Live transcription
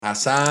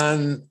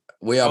Hassan,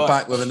 we are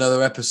back with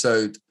another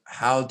episode.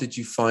 How did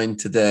you find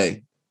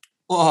today?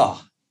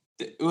 Oh,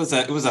 it was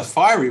a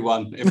fiery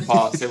one in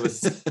parts.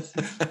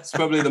 It's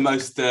probably the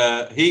most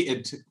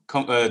heated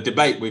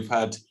debate we've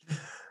had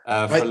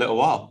for a little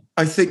while.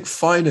 I think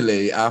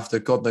finally, after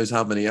God knows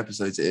how many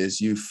episodes it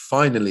is, you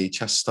finally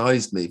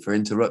chastised me for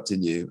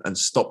interrupting you and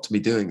stopped me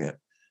doing it.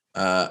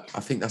 I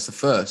think that's the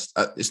first.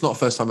 It's not the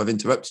first time I've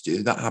interrupted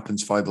you. That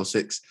happens 5 or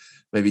 6,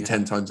 maybe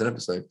 10 times an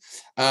episode.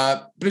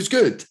 But it was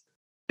good.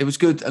 It was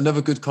good.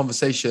 Another good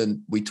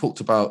conversation. We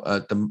talked about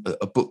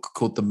a book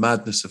called The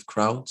Madness of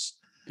Crowds.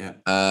 Yeah.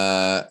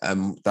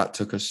 And that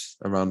took us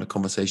around a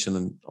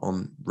conversation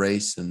on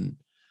race and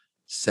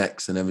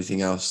sex and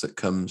everything else that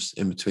comes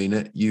in between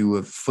it. You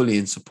were fully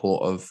in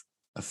support of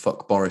a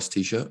Fuck Boris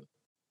t-shirt.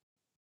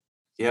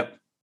 Yep.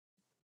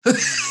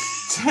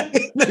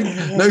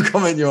 No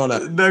comment, Your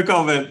Honour. No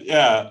comment.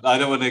 Yeah, I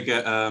don't want to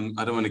get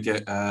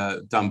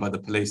done by the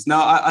police.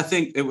 No, I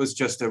think it was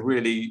just a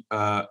really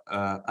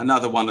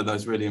another one of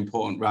those really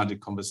important rounded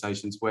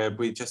conversations where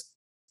we just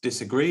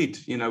disagreed.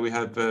 You know, we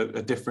have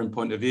a different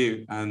point of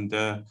view, and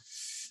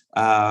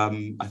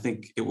I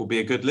think it will be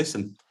a good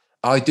listen.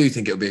 I do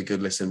think it'll be a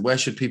good listen. Where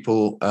should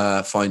people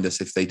find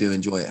us if they do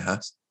enjoy it,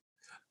 Hass?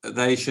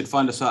 They should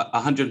find us at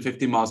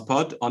 150 Miles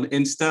Pod on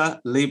Insta.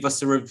 Leave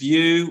us a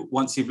review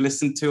once you've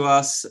listened to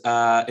us.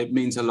 It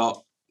means a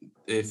lot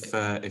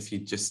if you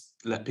just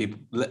let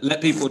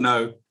people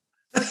know.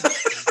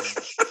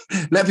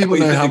 Let people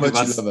know how much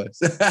you love us.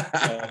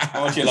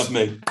 How much you love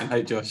me and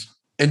hate Josh.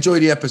 Enjoy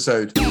the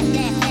episode.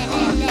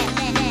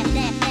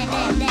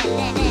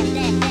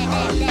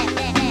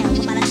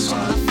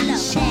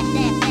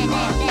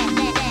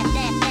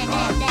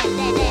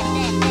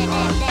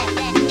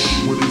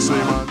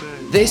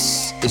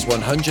 This is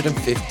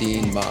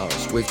 115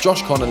 Miles with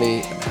Josh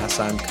Connolly and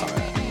Hassan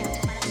Kaya.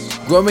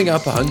 Growing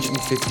up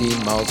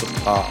 115 miles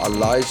apart, our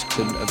lives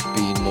couldn't have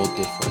been more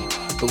different,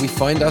 but we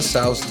find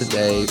ourselves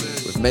today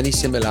with many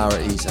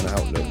similarities and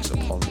outlooks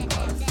upon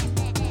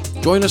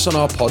life. Join us on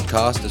our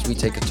podcast as we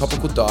take a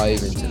topical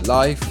dive into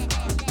life,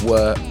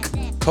 work,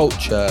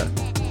 culture,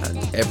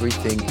 and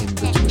everything in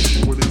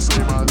between.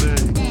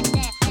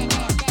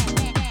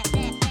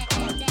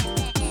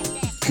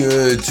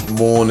 Good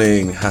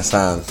morning,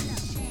 Hassan.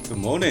 Good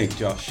morning,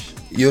 Josh.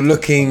 You're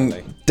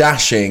looking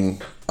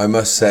dashing, I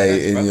must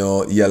say, in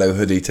your yellow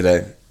hoodie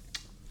today.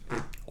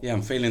 Yeah,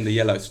 I'm feeling the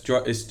yellow.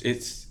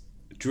 It's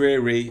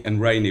dreary and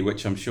rainy,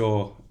 which I'm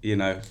sure,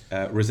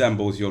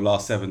 resembles your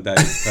last 7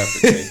 days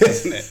perfectly,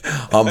 doesn't it?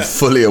 I'm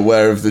fully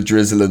aware of the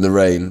drizzle and the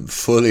rain.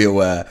 Fully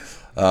aware.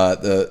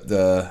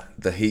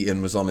 The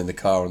heating was on in the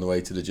car on the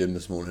way to the gym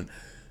this morning.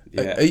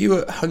 Yeah. Are you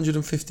at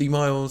 115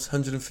 miles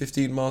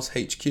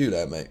HQ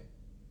there, mate?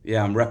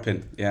 Yeah, I'm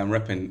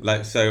repping.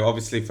 Like, so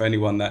obviously for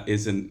anyone that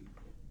isn't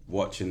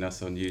watching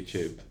us on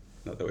YouTube,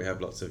 not that we have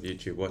lots of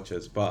YouTube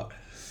watchers, but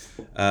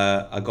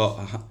I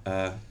got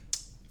a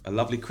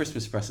lovely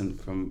Christmas present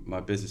from my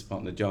business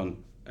partner, John,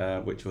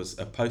 which was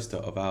a poster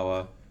of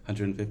our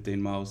 115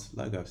 miles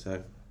logo.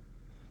 So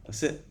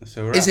that's it. That's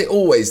where we're Is it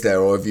always there,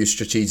 or have you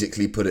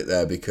strategically put it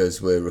there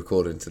because we're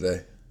recording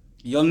today?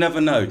 You'll never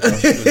know,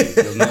 Josh.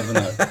 You'll never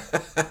know.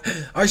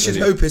 I should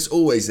hope it's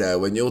always there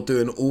when you're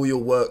doing all your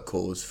work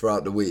calls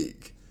throughout the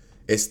week.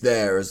 It's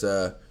there as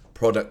a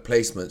product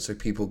placement, so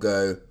people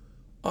go,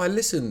 I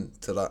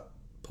listened to that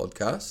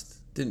podcast.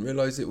 Didn't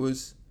realise it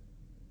was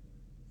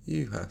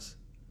you, Hass.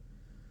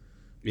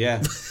 Yeah,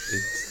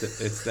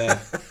 it's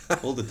there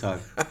all the time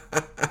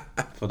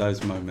for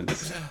those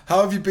moments.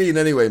 How have you been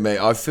anyway, mate?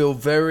 I feel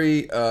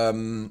very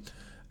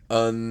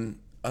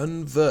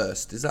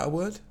unversed. Is that a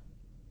word?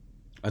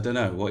 I don't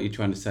know. What are you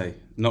trying to say?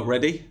 Not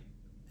ready?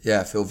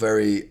 Yeah, I feel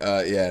very,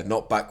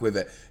 not back with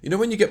it. You know,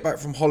 when you get back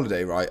from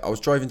holiday, right? I was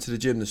driving to the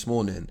gym this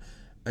morning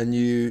and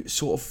you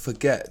sort of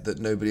forget that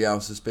nobody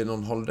else has been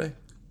on holiday.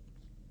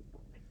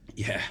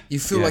 Yeah. You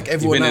feel like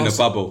everyone else,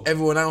 in a bubble.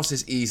 Everyone else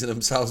is easing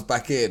themselves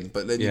back in,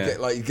 but then you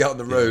get on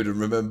the road and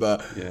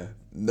remember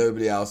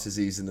nobody else is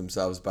easing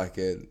themselves back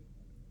in.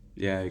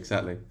 Yeah,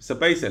 exactly. So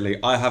basically,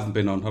 I haven't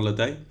been on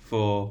holiday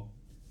for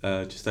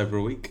just over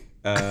a week.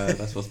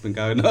 That's what's been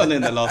going on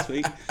in the last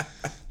week,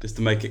 just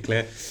to make it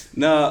clear.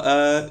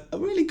 No,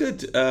 really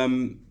good.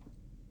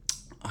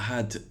 I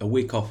had a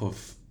week off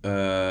of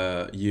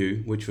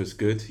you, which was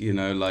good.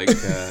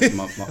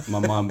 My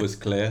mind was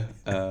clear.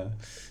 No,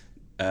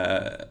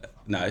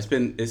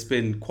 it's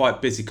been quite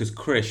busy because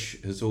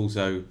Krish has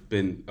also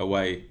been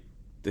away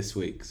this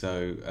week,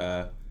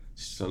 so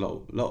it's just a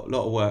lot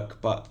of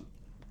work, but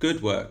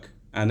good work,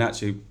 and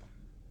actually.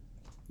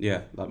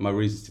 Yeah, like my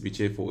reasons to be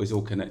cheerful is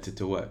all connected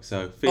to work.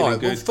 So feeling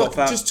good. Well,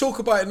 just talk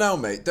about it now,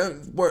 mate.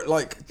 Don't work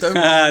don't.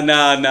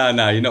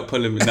 No. You're not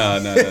pulling me. No.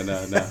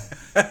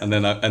 and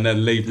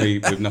then leave me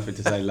with nothing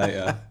to say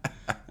later,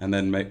 and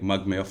then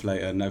mug me off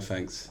later. No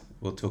thanks.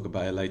 We'll talk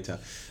about it later.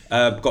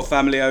 Got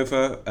family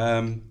over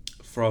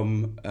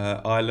from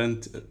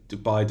Ireland. The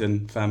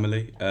Biden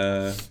family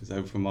is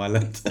over from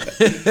Ireland.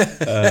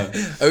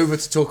 Over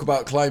to talk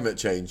about climate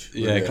change.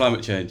 Yeah,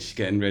 climate change.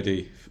 Getting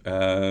ready.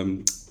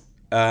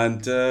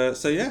 And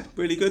so yeah,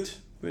 really good,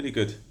 really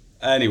good.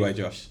 Anyway,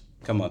 Josh,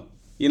 come on.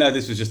 You know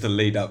this was just a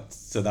lead up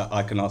so that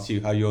I can ask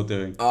you how you're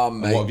doing. Oh, And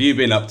mate. what have you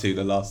been up to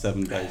the last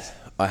 7 days?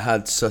 I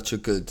had such a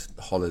good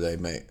holiday,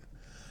 mate.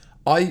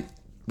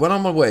 When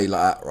I'm away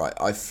like that, right,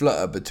 I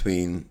flutter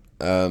between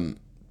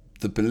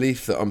the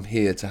belief that I'm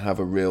here to have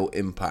a real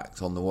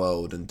impact on the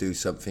world and do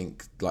something,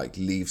 like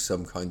leave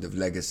some kind of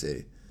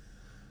legacy.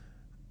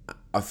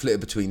 I flitter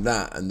between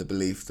that and the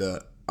belief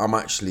that I'm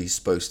actually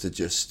supposed to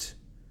just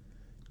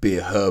be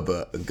a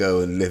Herbert and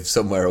go and live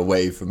somewhere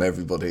away from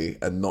everybody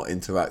and not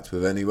interact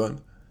with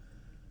anyone.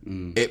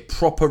 It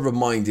proper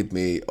reminded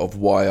me of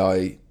why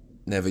I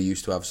never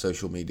used to have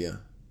social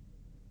media.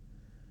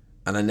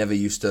 And I never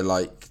used to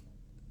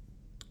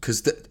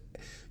because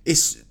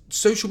it's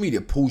social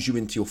media pulls you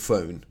into your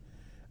phone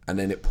and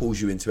then it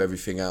pulls you into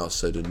everything else.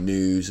 So the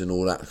news and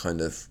all that kind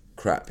of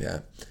crap,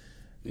 yeah.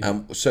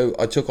 So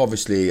I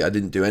I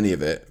didn't do any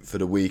of it for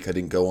the week. I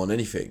didn't go on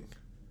anything.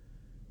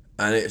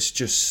 And it's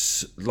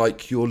just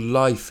like your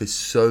life is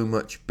so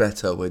much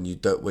better when you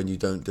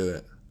don't do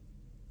it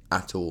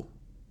at all.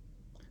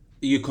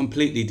 You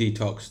completely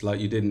detoxed,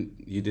 like you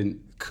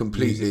didn't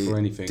Completely use it for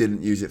anything.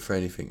 didn't use it for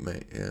anything,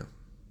 mate. Yeah.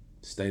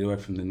 Stayed away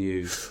from the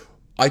news.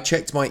 I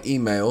checked my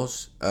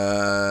emails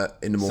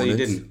in the mornings. So you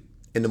didn't?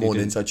 In the So you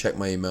mornings, didn't? I checked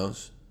my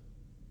emails.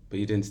 But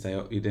you didn't stay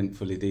up. You didn't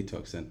fully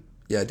detox then.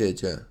 Yeah, I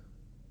did. Yeah.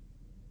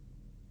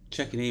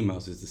 Checking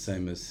emails is the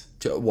same as.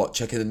 What?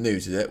 Checking the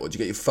news? Is it? What? Do you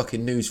get your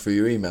fucking news through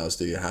your emails?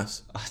 Do you,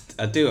 Hass?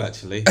 I do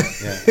actually.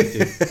 Yeah, I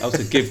do. I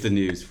also give the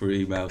news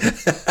through emails.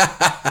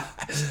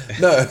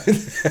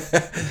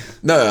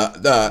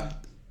 No.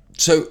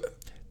 So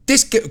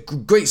this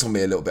grates on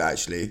me a little bit,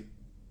 actually.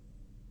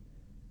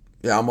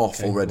 Yeah, I'm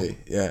off already.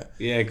 Cool. Yeah.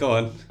 Yeah, go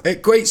on.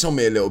 It grates on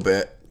me a little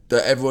bit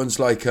that everyone's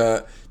like,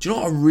 do you know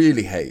what I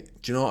really hate?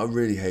 Do you know what I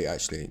really hate,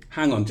 actually?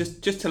 Hang on,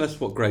 just tell us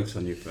what grates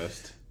on you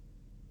first.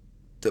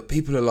 That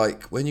people are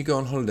like, when you go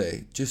on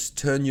holiday, just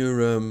turn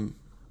your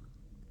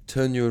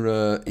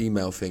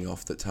email thing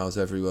off that tells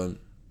everyone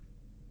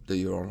that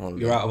you're on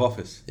holiday. You're out of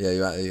office. Yeah,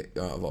 you're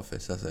out of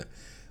office. That's it.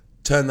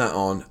 Turn that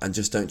on and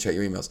just don't check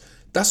your emails.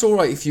 That's all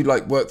right if you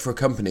like work for a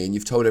company and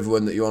you've told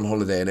everyone that you're on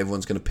holiday and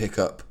everyone's going to pick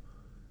up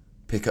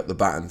the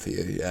baton for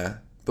you. Yeah,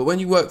 but when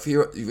you work for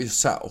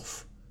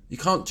yourself, you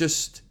can't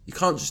just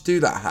do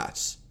that,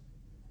 Hass.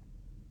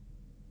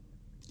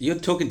 You're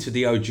talking to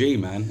the OG,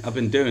 man. I've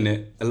been doing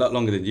it a lot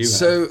longer than you have.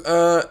 So,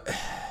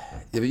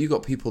 yeah, but you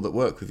got people that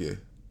work with you.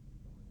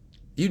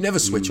 You never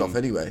switch off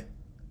anyway.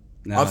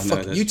 No,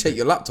 You take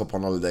your laptop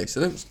on holiday,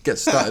 so don't get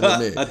started on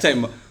me. I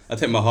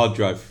take my hard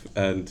drive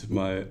and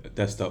my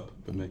desktop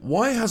with me.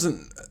 Why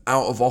hasn't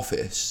Out of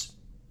Office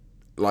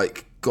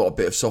got a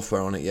bit of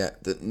software on it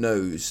yet that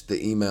knows the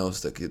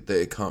emails that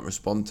it can't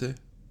respond to?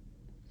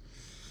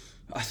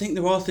 I think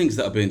there are things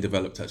that are being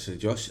developed actually,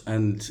 Josh,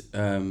 and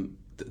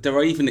there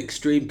are even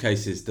extreme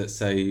cases that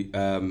say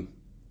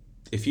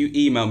if you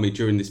email me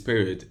during this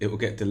period, it will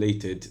get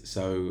deleted.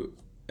 So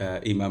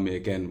email me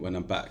again when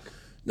I'm back.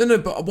 No,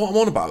 but what I'm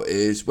on about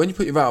is when you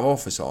put your Out of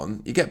Office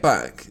on, you get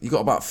back, you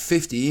got about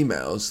 50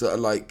 emails that are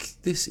like,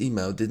 this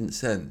email didn't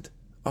send.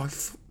 Do you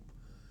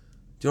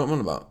know what I'm on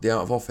about? The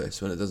Out of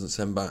Office, when it doesn't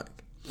send back.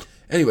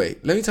 Anyway,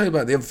 let me tell you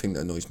about the other thing that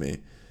annoys me.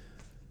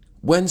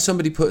 When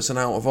somebody puts an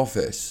Out of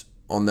Office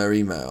on their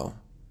email,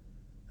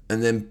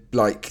 and then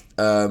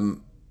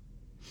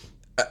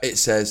it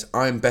says,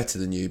 I'm better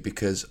than you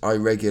because I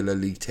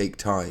regularly take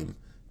time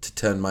to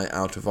turn my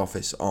Out of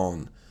Office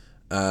on.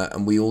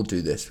 And we all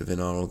do this within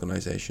our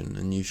organisation,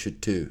 and you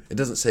should too. It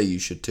doesn't say you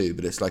should too,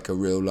 but it's like a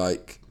real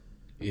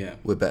yeah,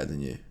 we're better than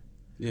you.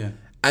 Yeah.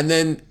 And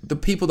then the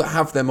people that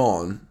have them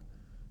on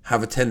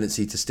have a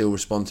tendency to still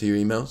respond to your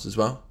emails as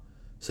well.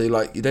 So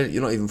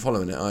you're not even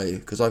following it, are you?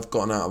 Because I've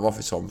got an Out of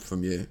Office on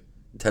from you,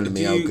 telling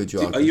me how good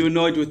you are. Are you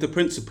annoyed with the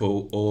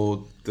principal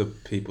or the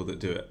people that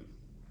do it?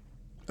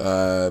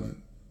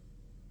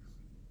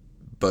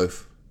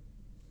 Both.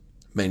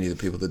 Mainly the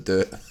people that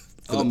do it.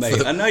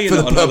 Mate, I know you're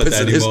not on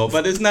holiday anymore,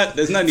 but there's no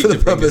need for the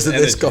to bring purpose of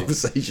this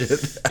energy. conversation.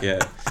 Yeah.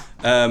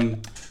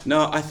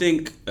 No, I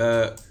think,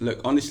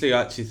 look, honestly,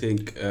 I actually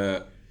think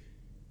Out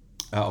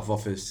of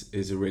Office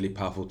is a really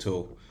powerful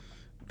tool,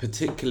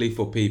 particularly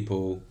for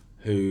people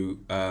who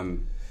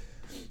don't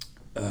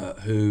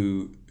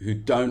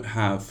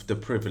have the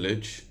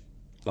privilege,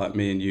 like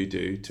me and you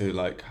do, to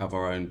have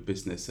our own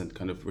business and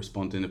kind of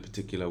respond in a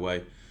particular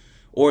way.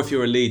 Or if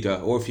you're a leader,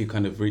 or if you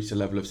kind of reach a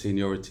level of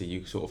seniority,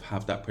 you sort of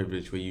have that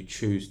privilege where you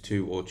choose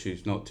to or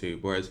choose not to.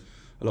 Whereas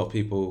a lot of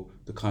people,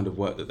 the kind of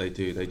work that they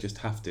do, they just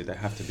have to. They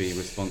have to be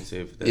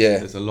responsive.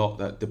 There's a lot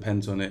that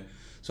depends on it.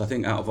 So I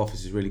think Out of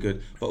Office is really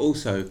good. But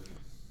also,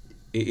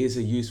 it is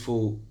a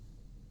useful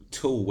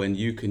tool when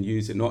you can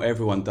use it. Not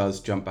everyone does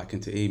jump back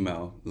into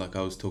email. Like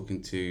I was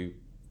talking to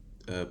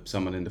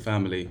someone in the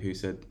family who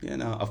said,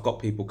 I've got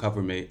people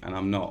covering me and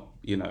I'm not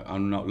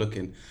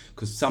looking.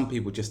 Because some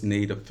people just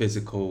need a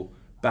physical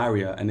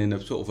barrier, and in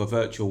a sort of a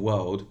virtual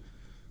world,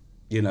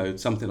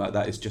 something like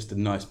that is just a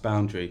nice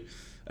boundary.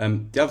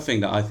 The other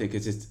thing that I think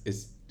is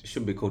it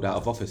shouldn't be called Out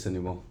of Office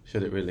anymore,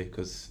 should it really?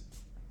 Because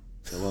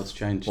The world's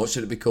changed. What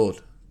should it be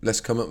called?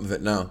 Let's come up with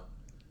it now.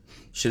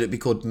 Should it be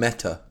called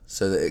Meta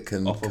so that it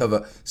can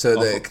cover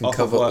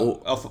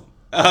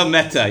all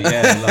Meta,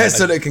 yeah. Like,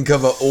 so that it can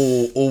cover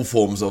all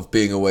forms of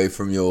being away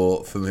from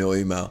your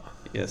email.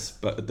 Yes,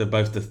 but they're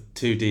both the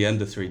 2D and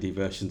the 3D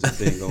versions of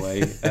being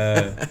away.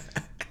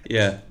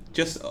 Yeah,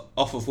 just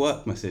off of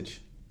work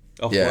message.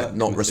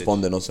 Not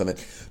responding or something.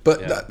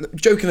 But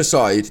joking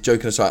aside,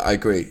 I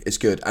agree. It's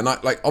good. And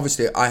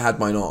obviously I had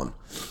mine on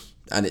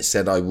and it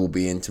said I will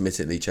be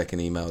intermittently checking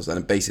emails, and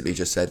it basically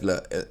just said,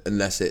 look,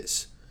 unless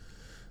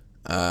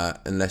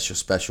you're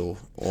special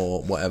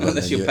or whatever.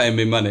 Unless you're paying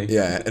me money.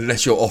 Yeah,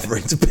 unless you're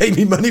offering to pay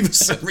me money for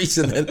some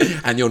reason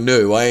and you're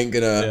new, I ain't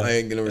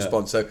gonna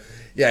respond. So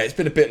yeah, it's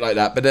been a bit like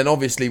that. But then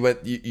obviously when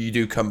you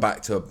do come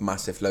back to a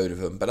massive load of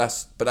them, but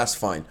that's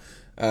fine.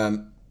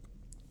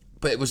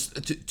 But it was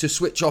to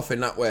switch off in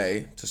that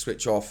way, to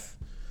switch off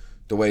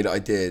the way that I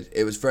did,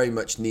 it was very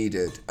much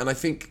needed. And I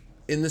think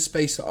in the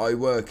space that I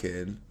work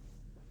in,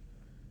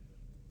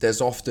 there's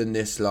often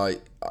this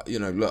look,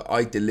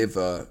 I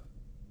deliver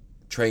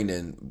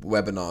training,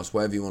 webinars,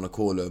 whatever you want to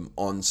call them,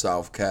 on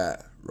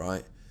self-care,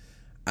 right?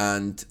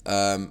 And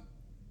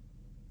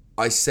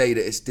I say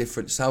that it's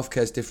different.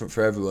 Self-care is different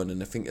for everyone,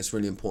 and I think it's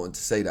really important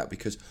to say that,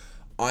 because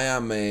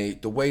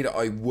the way that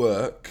I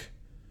work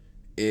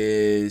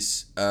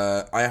is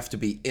I have to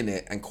be in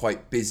it and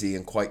quite busy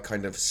and quite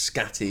kind of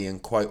scatty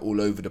and quite all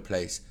over the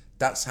place.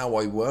 That's how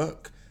I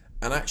work.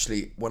 And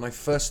actually, when I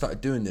first started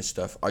doing this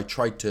stuff, I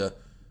tried to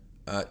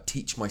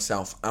teach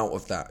myself out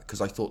of that,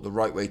 because I thought the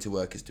right way to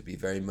work is to be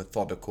very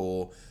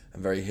methodical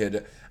and very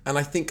hidden. And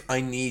I think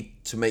I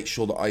need to make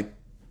sure that I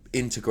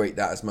integrate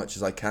that as much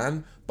as I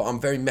can, but I'm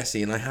very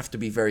messy and I have to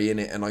be very in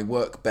it, and I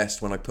work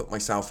best when I put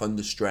myself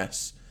under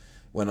stress,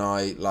 when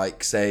I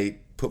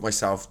put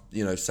myself,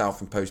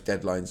 self-imposed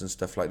deadlines and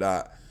stuff like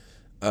that.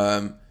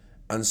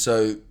 And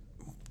so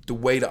the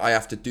way that I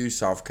have to do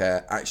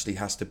self-care actually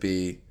has to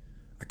be,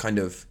 I kind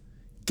of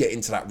get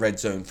into that red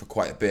zone for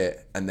quite a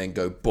bit and then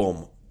go,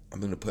 boom, I'm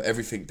going to put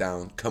everything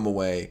down, come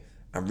away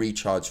and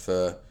recharge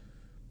for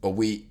a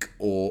week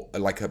or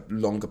like a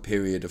longer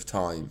period of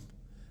time.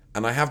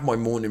 And I have my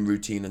morning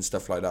routine and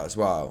stuff like that as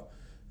well.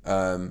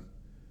 But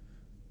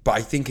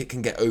I think it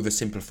can get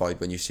oversimplified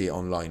when you see it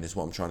online, is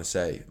what I'm trying to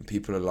say. And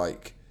people are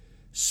like,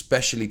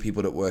 especially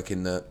people that work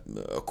in the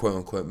quote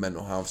unquote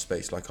mental health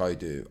space like I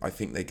do, I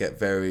think they get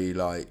very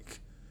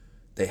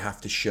they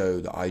have to show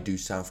that I do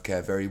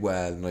self-care very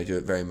well and I do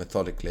it very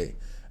methodically.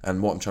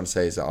 And what I'm trying to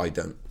say is that I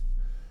don't.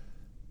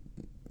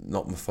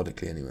 Not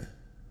methodically anyway.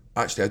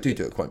 Actually, I do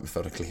it quite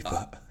methodically,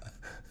 but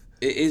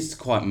it is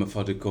quite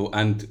methodical,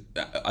 and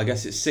I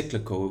guess it's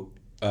cyclical,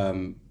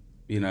 and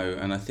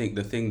I think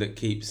the thing that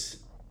keeps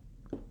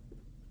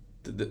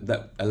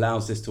that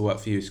allows this to work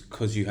for you is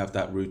because you have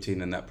that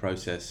routine and that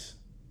process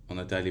on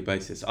a daily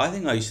basis. I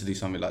think I used to do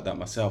something like that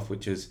myself,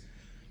 which is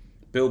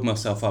build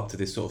myself up to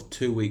this sort of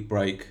 2-week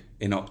break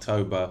in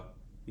October.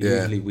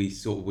 Usually we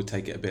sort of would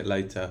take it a bit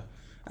later,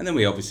 and then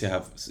we obviously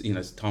have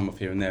time off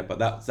here and there, but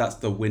that's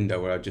the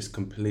window where I just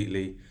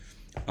completely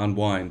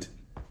unwind.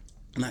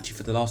 And actually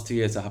for the last 2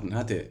 years I haven't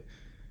had it,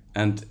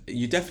 and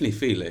you definitely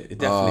feel it. It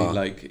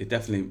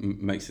definitely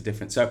makes a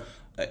difference. So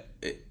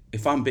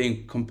if I'm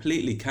being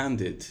completely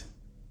candid,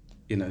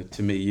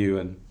 to me, you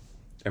and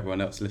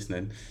everyone else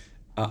listening,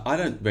 I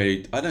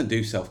don't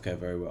do self-care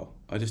very well.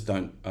 I just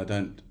don't. I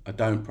don't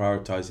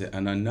prioritize it,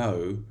 and I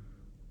know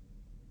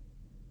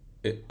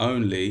it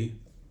only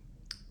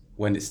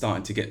when it's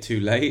starting to get too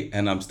late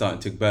and I'm starting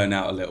to burn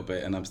out a little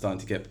bit and I'm starting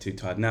to get too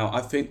tired. Now, I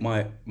think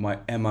my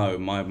MO,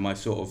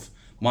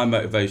 my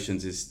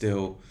motivations is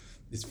still,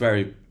 it's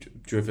very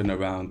driven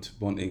around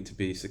wanting to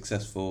be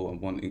successful and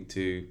wanting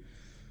to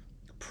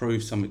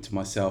prove something to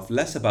myself,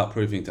 less about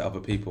proving to other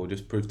people,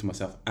 just prove to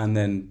myself, and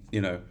then,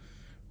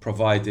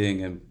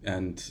 providing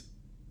and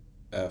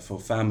for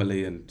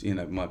family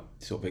and, my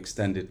sort of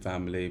extended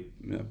family,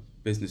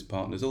 business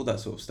partners, all that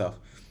sort of stuff.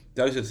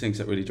 Those are the things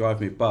that really drive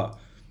me, but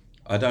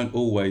I don't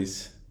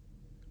always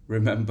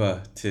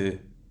remember to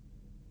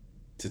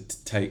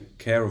take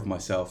care of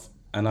myself,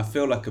 and I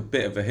feel like a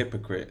bit of a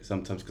hypocrite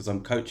sometimes because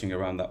I'm coaching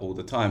around that all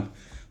the time.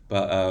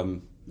 But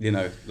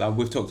like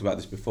we've talked about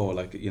this before,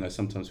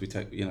 sometimes we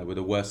take, we're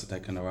the worst at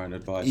taking our own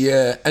advice.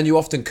 Yeah, and you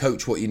often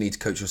coach what you need to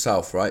coach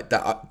yourself, right?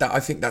 That I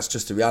think that's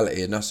just the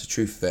reality, and that's the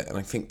truth of it. And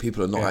I think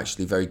people are not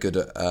actually very good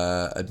at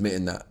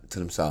admitting that to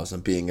themselves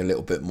and being a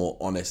little bit more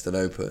honest and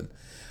open.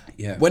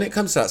 Yeah. When it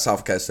comes to that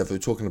self-care stuff we're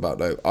talking about,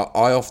 though,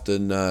 I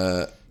often,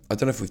 I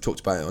don't know if we've talked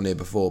about it on here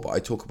before, but I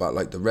talk about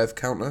like the rev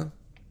counter.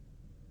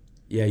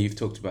 Yeah, you've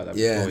talked about that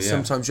before. Yeah,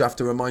 sometimes you have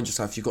to remind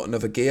yourself you've got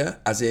another gear,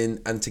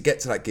 and to get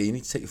to that gear, you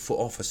need to take your foot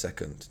off a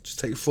second. Just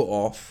take your foot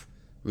off,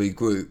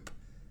 regroup,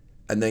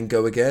 and then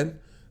go again.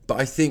 But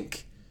I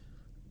think,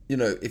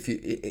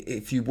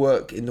 if you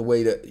work in the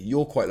way that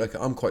you're quite like it,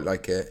 I'm quite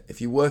like it.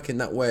 If you work in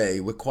that way,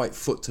 we're quite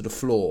foot to the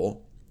floor,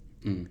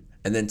 and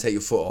then take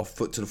your foot off,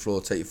 foot to the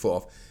floor, take your foot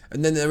off.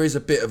 And then there is a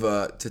bit of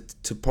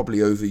to probably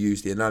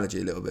overuse the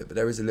analogy a little bit, but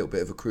there is a little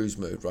bit of a cruise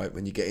mode, right?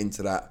 When you get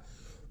into that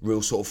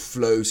real sort of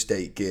flow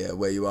state gear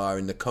where you are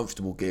in the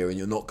comfortable gear and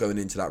you're not going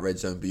into that red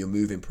zone, but you're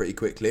moving pretty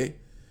quickly.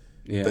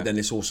 Yeah. But then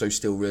it's also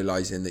still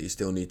realizing that you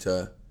still need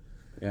to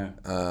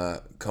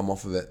come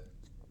off of it.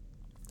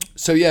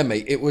 So yeah,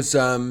 mate, it was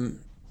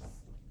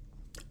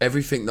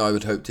everything that I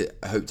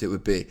hoped it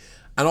would be.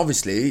 And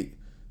obviously,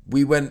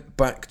 we went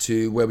back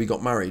to where we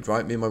got married,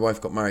 right? Me and my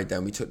wife got married there,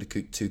 and we took the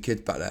 2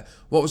 kids back there.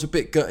 What was a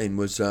bit gutting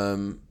was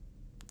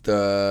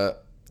the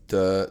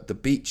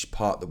beach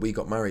part that we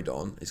got married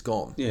on is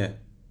gone. Yeah.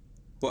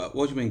 What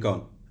do you mean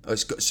gone?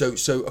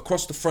 So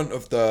across the front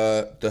of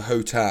the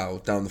hotel,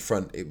 down the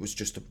front, it was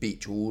just a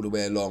beach all the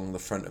way along the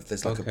front of.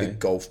 There's like a big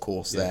golf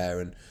course there,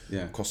 and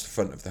across the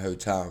front of the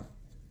hotel.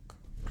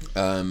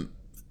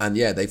 And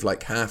yeah, they've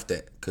like halved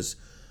it because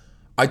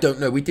I don't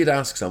know. We did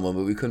ask someone,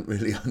 but we couldn't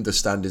really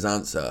understand his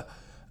answer.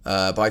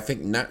 But I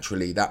think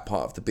naturally that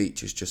part of the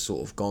beach is just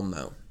sort of gone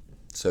now.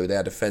 So they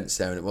had a fence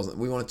there, and it wasn't.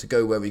 We wanted to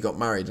go where we got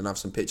married and have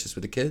some pictures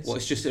with the kids. Well,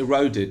 it's just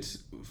eroded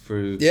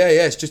through. Yeah,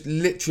 it's just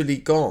literally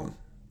gone.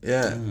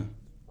 Yeah.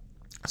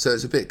 So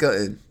it's a bit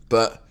gutting,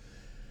 but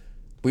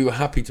we were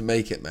happy to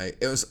make it, mate.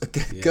 It was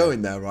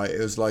going there, right? It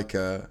was like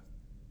a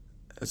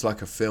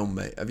film,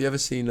 mate. Have you ever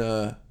seen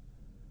I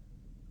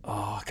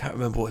can't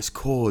remember what it's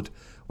called,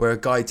 where a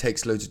guy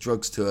takes loads of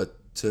drugs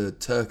to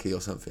Turkey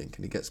or something,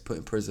 and he gets put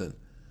in prison.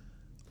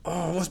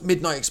 Oh, what's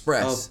Midnight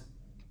Express?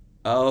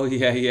 Oh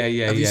yeah.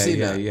 Have you seen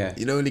that? Yeah.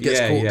 You know when he gets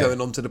caught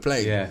going onto the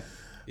plane? Yeah.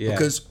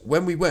 Because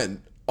when we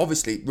went,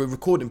 obviously we're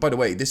recording. By the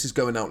way, this is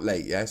going out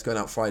late. Yeah, it's going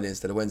out Friday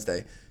instead of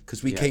Wednesday.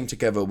 Because we came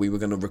together, we were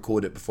going to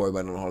record it before we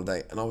went on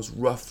holiday, and I was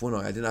rough,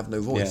 wasn't I? I didn't have no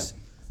voice.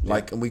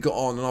 And we got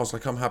on, and I was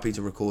like, I'm happy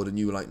to record, and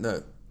you were like,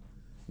 no,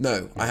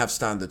 I have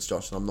standards,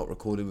 Josh, and I'm not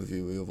recording with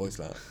you with your voice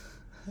like that.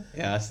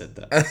 Yeah, I said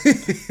that.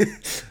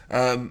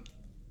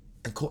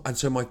 And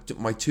so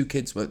my 2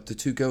 kids, the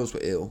 2 girls were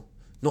ill.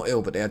 Not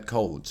ill, but they had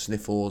colds,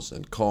 sniffles,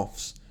 and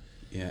coughs.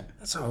 Yeah.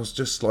 So I was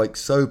just like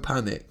so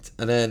panicked.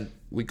 And then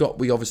we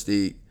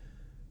obviously,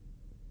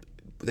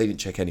 they didn't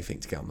check anything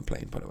to get on the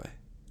plane, by the way.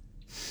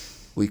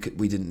 We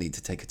didn't need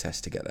to take a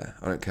test to get there.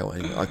 I don't care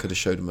what I could have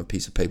showed him a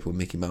piece of paper with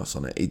Mickey Mouse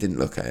on it. He didn't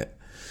look at it.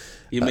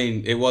 You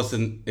mean it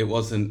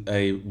wasn't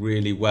a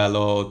really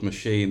well-oiled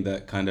machine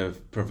that kind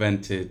of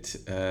prevented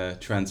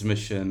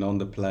transmission on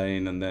the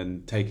plane and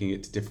then taking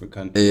it to different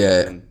countries?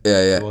 Yeah.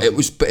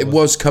 It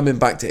was coming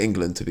back to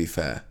England, to be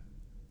fair.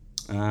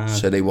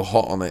 So they were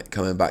hot on it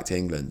coming back to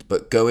England.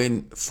 But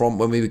going from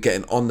when we were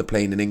getting on the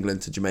plane in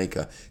England to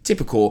Jamaica,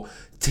 typical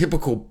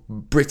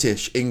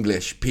British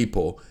English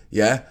people,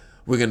 yeah.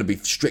 We're going to be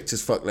strict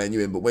as fuck letting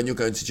you in, but when you're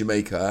going to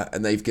Jamaica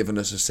and they've given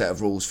us a set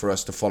of rules for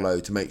us to follow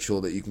to make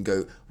sure that you can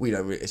go, we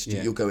don't really,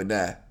 you're going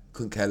there,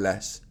 couldn't care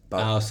less.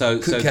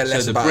 Couldn't care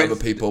less about other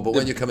people, but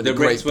when you're coming to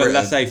Great Brits Britain... were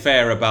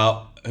laissez-faire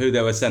about who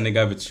they were sending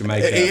over to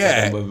Jamaica.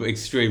 Yeah. Were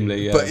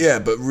extremely...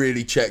 But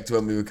really checked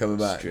when we were coming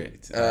back.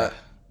 Strict.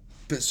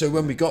 But so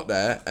when we got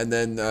there, and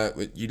then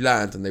you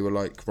land, and they were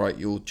like, right,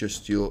 you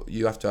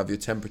have to have your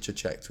temperature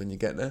checked when you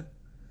get there.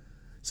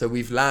 So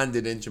we've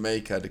landed in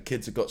Jamaica. The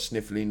kids have got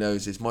sniffly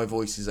noses. My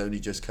voice is only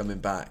just coming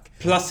back.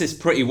 Plus, it's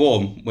pretty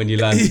warm when you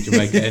land in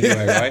Jamaica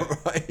anyway, right?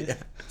 Right.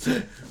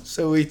 Yeah.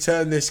 So we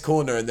turn this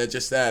corner, and they're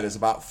just there. There's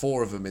about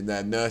 4 of them in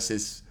their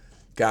nurses'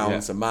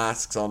 gowns and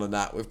masks on and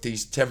that with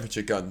these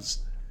temperature guns.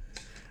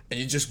 And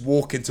you're just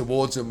walking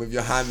towards them with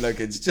your hand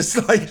luggage,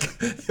 just like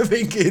you're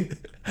thinking,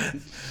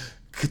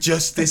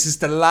 this is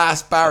the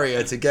last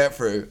barrier to get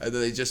through. And then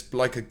they just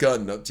like a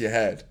gun up to your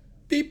head.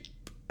 Beep.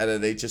 And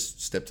then they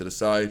just step to the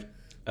side.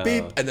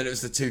 Beep, and then it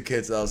was the 2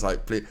 kids. And I was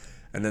like, bleep.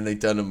 And then they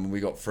done them, and we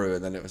got through.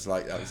 And then it was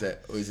like that was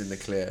it. It was in the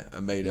clear. I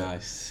made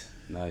it.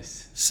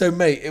 Nice. So,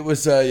 mate, it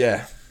was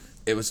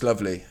it was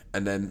lovely.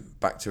 And then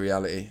back to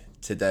reality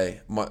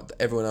today.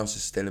 Everyone else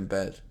is still in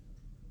bed.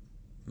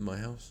 In my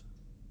house.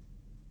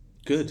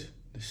 Good.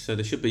 So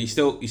there should be. You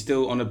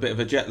still on a bit of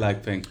a jet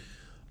lag thing.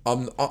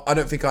 I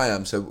don't think I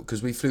am. So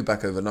because we flew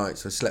back overnight,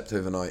 so I slept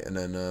overnight, and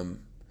then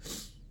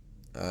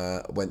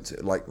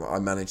I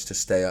managed to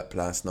stay up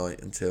last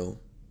night until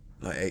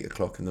like 8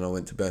 o'clock, and then I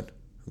went to bed.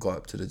 Got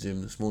up to the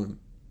gym this morning.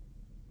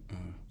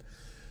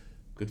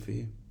 Good for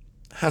you.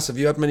 Hass, have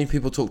you had many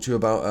people talk to you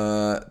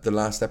about the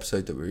last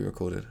episode that we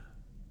recorded?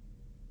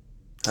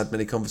 Had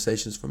many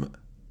conversations from it?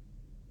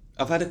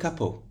 I've had a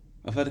couple.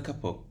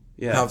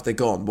 Yeah. How have they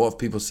gone? What have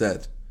people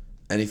said?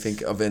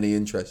 Anything of any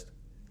interest?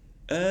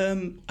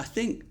 I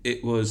think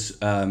it was,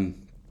 a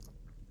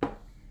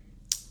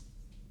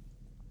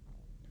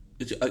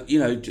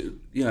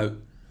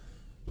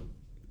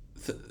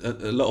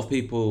lot of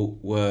people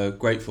were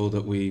grateful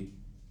that we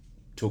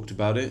talked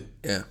about it.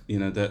 Yeah.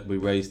 That we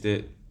raised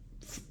it.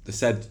 They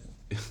said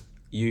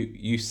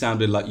you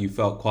sounded like you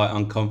felt quite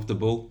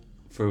uncomfortable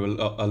through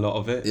a lot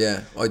of it.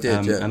 Yeah, I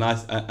did. Yeah. And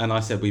I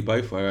said we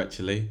both were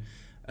actually.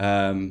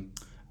 And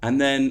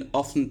then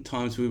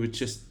oftentimes we would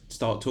just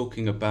start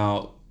talking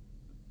about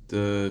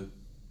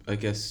I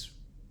guess,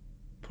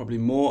 probably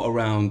more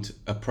around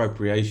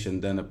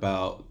appropriation than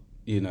about,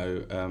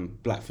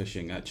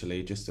 blackfishing,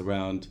 actually, just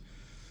around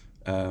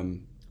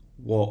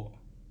what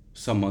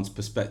someone's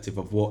perspective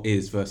of what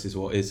is versus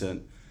what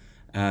isn't.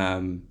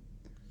 and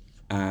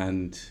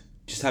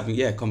just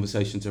having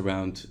conversations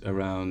around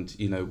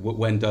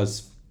when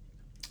does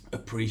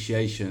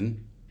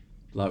appreciation,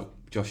 like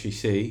Joshy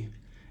C,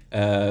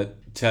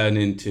 turn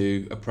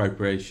into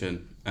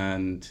appropriation,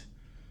 and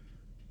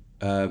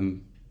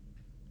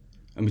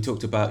we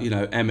talked about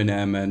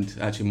Eminem, and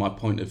actually my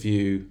point of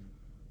view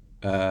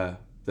that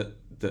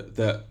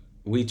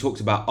we talked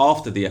about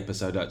after the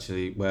episode,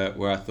 actually,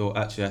 where I thought,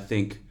 actually, I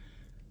think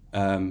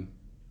on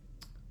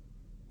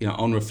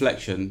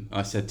reflection,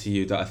 I said to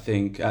you that I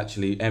think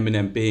actually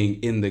Eminem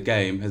being in the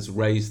game has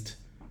raised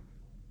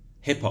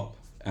hip hop,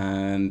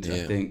 and I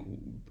think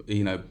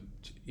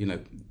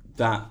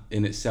that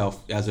in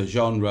itself as a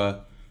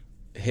genre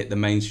hit the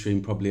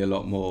mainstream probably a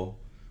lot more.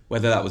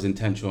 Whether that was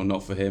intentional or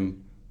not for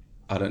him,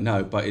 I don't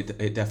know, but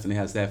it definitely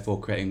has, therefore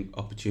creating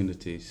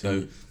opportunities.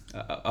 So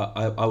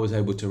I was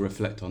able to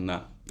reflect on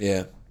that.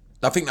 Yeah,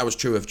 I think that was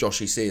true of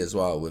Joshy C as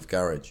well with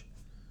Garage.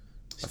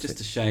 It's just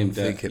a shame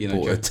that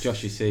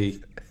Joshy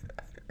C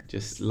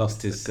just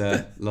lost his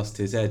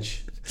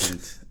edge and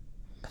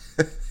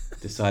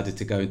decided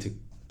to go into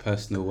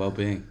personal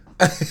well-being.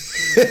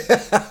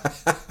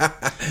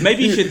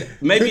 Maybe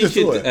you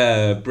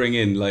should bring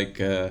in like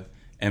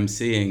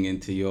MCing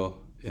into your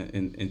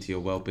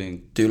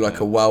well-being. Do like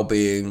a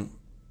well-being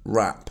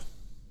rap.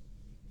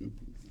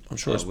 I'm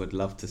sure I would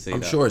love to see.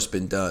 I'm sure it's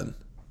been done.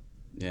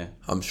 Yeah,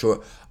 I'm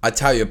sure. I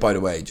tell you, by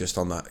the way, just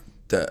on that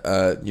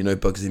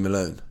Bugsy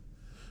Malone,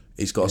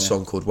 he's got a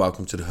song called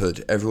 "Welcome to the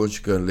Hood." Everyone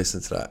should go and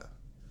listen to that.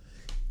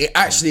 It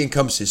actually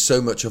encompasses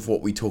so much of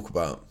what we talk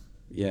about.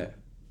 Yeah.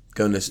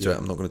 Go and listen to it.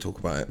 I'm not going to talk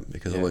about it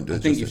because I won't do it. I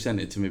think you've sent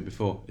it to me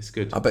before. It's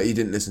good. I bet you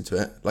didn't listen to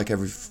it, like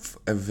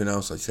everything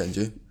else I send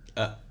you.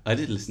 I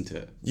did listen to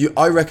it.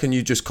 I reckon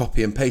you just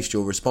copy and paste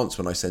your response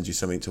when I send you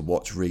something to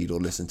watch, read, or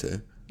listen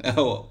to.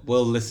 Oh,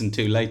 we'll listen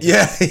to later.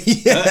 Yeah.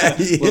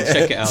 We'll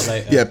check it out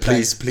later. Yeah,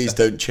 please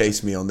don't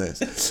chase me on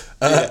this.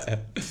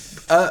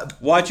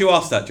 Why'd you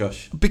ask that,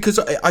 Josh? Because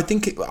I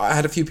think I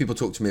had a few people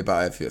talk to me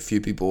about it. A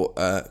few people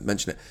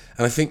mention it,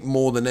 and I think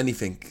more than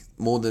anything,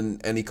 more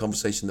than any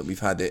conversation that we've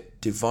had, it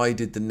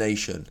divided the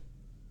nation.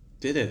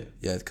 Did it?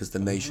 Yeah, because the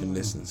nation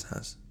listens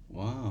has.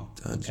 Wow.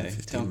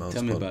 115 miles.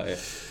 Tell me about it.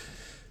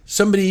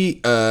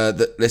 Somebody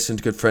that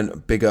listened, good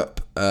friend, big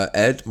up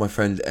Ed, my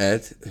friend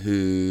Ed,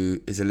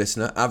 who is a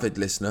listener, avid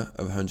listener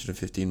of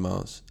 115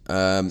 miles.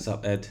 What's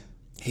up, Ed?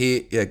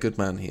 Good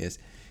man he is.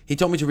 He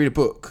told me to read a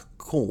book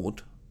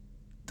called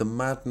The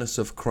Madness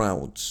of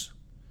Crowds.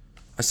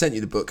 I sent you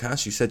the book,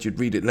 Hash. You said you'd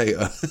read it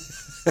later.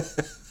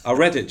 I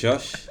read it,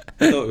 Josh.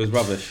 I thought it was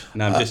rubbish.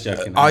 No, I'm just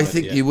joking. I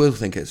think you will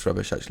think it's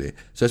rubbish, actually.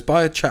 So it's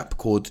by a chap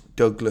called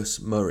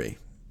Douglas Murray.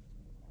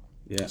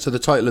 Yeah. So the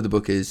title of the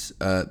book is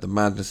The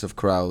Madness of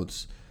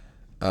Crowds,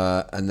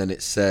 and then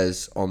it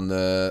says on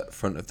the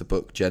front of the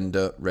book,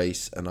 gender,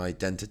 race, and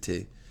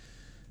identity.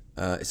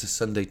 It's a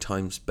Sunday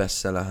Times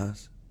bestseller,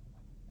 Has.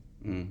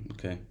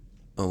 Okay.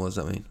 Oh, what does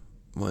that mean?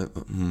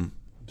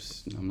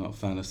 I'm not a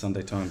fan of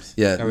Sunday Times.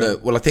 Yeah, no.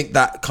 Well, I think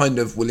that kind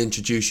of will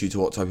introduce you to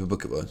what type of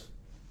book it was.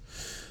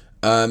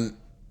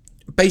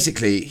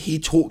 Basically, he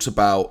talks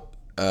about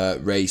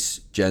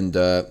race,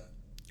 gender,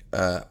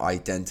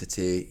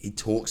 identity. He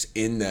talks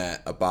in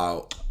there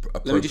about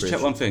appropriation. Let me just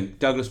check one thing.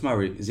 Douglas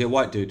Murray, is he a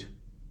white dude?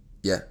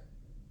 Yeah.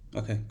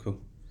 Okay, cool.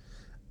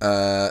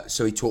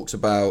 So he talks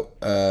about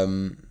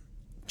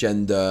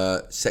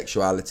gender,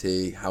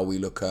 sexuality, how we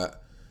look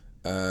at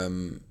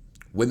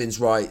women's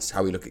rights,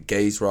 how we look at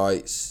gays'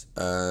 rights,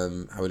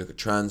 how we look at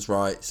trans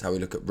rights, how we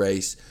look at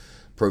race,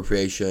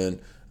 appropriation,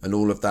 and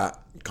all of that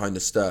kind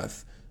of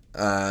stuff.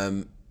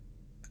 And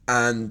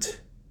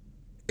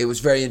it was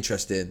very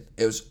interesting.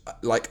 It was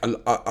like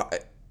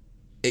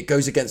it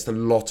goes against a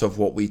lot of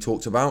what we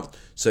talked about.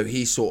 So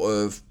he sort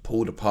of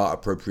pulled apart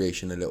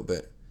appropriation a little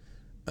bit,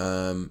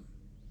 and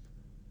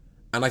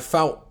I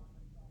felt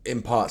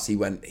in parts he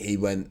went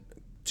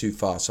too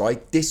far. So I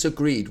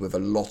disagreed with a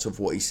lot of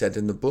what he said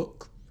in the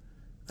book,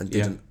 and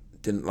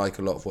didn't like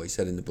a lot of what he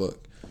said in the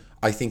book.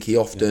 I think he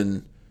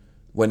often,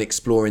 when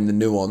exploring the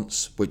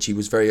nuance, which he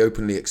was very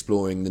openly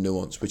exploring the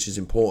nuance, which is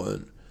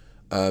important.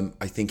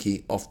 I think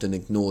he often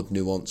ignored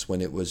nuance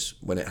when it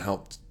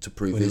helped to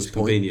prove his point.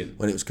 Convenient.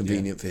 When it was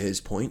convenient for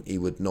his point, he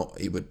would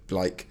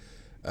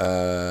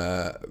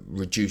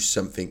reduce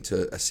something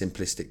to a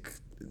simplistic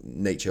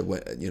nature,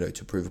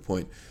 to prove a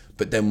point,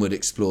 but then would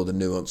explore the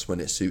nuance when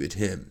it suited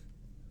him.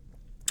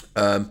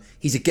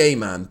 He's a gay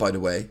man, by the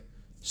way.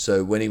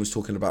 So when he was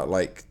talking about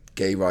like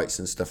gay rights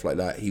and stuff like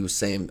that, he was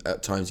saying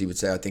at times he would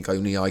say, I think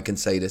only I can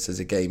say this as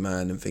a gay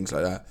man and things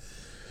like that.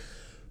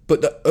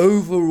 But the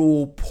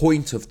overall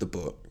point of the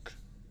book,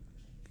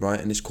 right,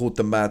 and it's called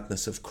The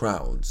Madness of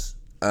Crowds,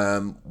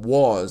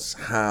 was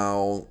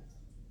how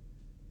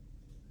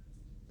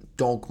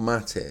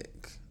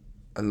dogmatic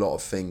a lot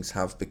of things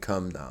have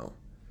become now.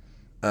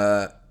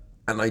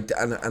 And I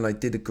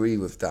did agree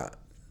with that.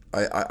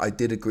 I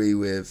did agree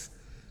with...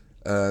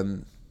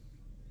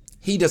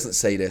 he doesn't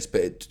say this,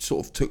 but it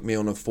sort of took me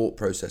on a thought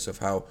process of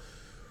how,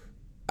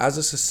 as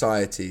a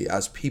society,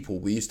 as people,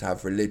 we used to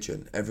have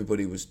religion.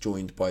 Everybody was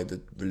joined by the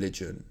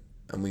religion.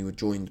 and we were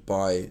joined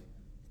by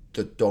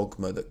the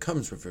dogma that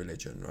comes with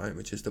religion, right?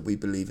 Which is that we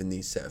believe in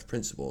these set of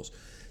principles.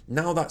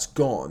 Now that's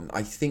gone,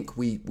 I think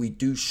we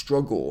do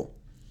struggle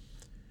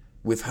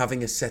with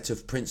having a set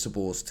of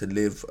principles to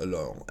live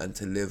along and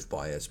to live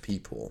by as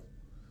people,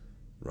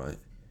 right?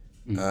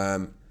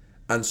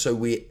 And so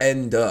we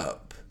end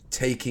up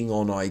taking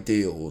on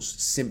ideals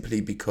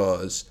simply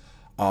because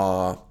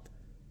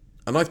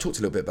and I've talked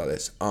a little bit about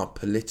this, our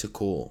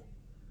political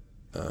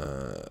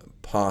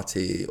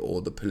party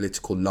or the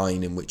political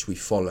line in which we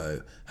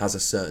follow has a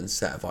certain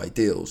set of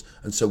ideals,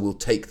 and so we'll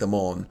take them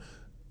on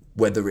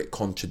whether it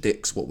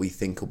contradicts what we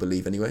think or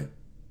believe anyway.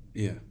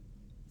 Yeah.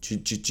 Do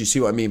you see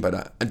what I mean by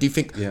that? And do you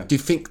think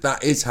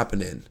that is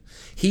happening?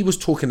 He was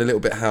talking a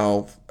little bit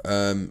how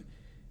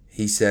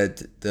he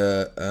said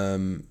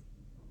the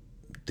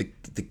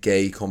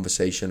gay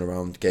conversation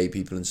around gay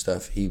people and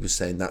stuff, he was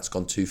saying that's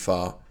gone too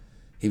far.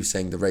 He was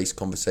saying the race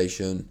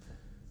conversation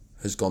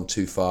has gone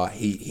too far.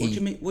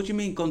 What do you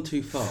mean gone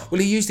too far? Well,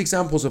 he used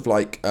examples of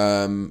like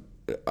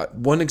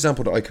one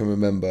example that I can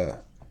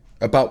remember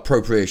about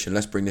appropriation.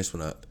 Let's bring this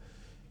one up.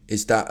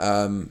 Is that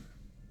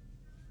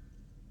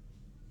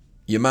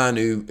your man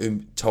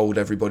who told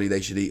everybody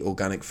they should eat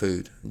organic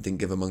food and didn't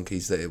give a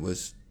monkeys that it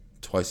was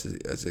twice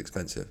as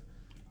expensive?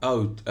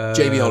 Oh,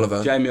 Jamie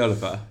Oliver. Jamie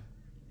Oliver.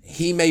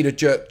 He made a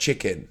jerk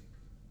chicken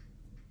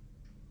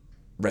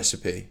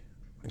recipe.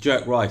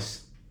 Jerk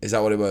rice. Is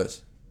that what it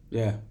was?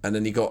 Yeah. And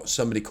then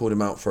somebody called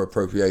him out for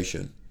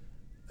appropriation.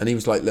 And he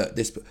was like, look,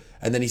 this...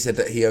 And then he said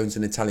that he owns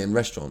an Italian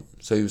restaurant.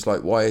 So he was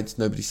like, why had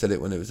nobody said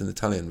it when it was an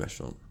Italian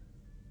restaurant?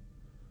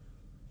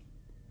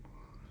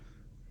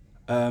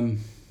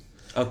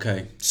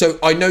 Okay. So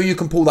I know you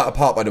can pull that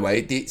apart, by the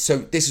way. So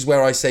this is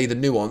where I say the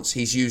nuance.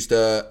 He's used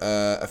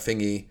a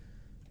thingy...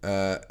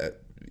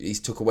 he's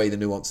took away the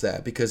nuance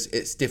there because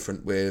it's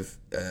different with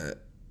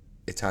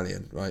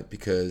Italian, right?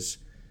 Because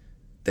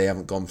they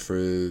haven't gone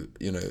through,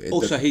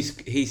 Also,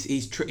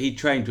 he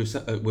trained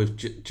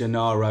with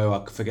Gennaro.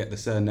 I forget the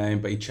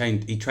surname, but he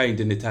trained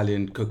in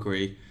Italian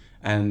cookery,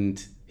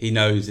 and he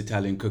knows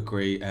Italian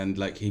cookery, and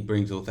like he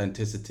brings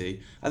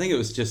authenticity. I think it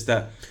was just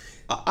that.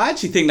 I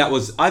think that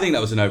was an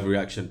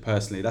overreaction.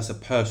 Personally, that's a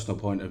personal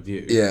point of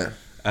view. Yeah.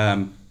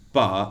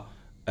 But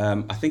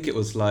I think it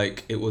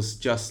was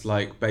just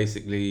like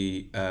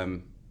basically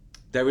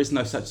there is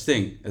no such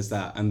thing as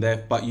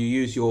that, but you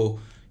use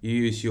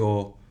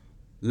your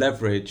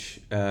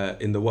leverage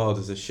in the world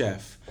as a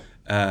chef,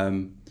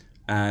 and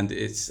I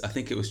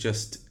think it was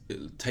just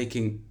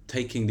taking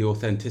the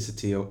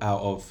authenticity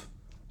out of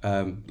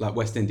like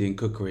West Indian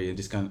cookery and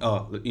just going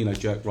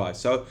jerk rice.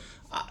 So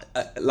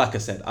like I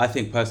said, I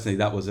think personally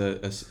that was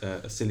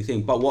a silly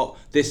thing. But what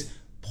this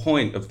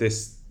point of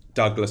this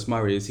Douglas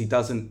Murray is he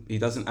doesn't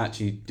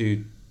actually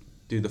do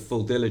the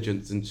full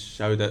diligence and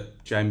show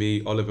that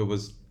Jamie Oliver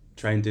was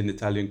trained in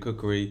Italian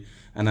cookery,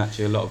 and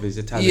actually a lot of his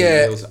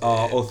Italian meals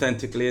are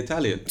authentically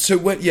Italian. So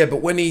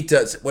when he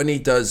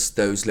does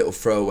those little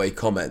throwaway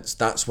comments,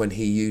 that's when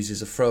he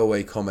uses a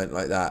throwaway comment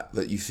like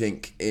that you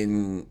think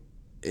in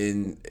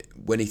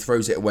when he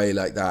throws it away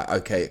like that,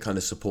 okay, it kind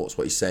of supports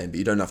what he's saying, but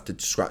you don't have to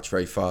scratch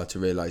very far to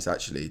realise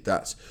actually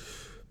that's.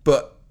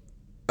 But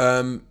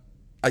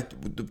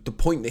the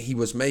point that he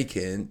was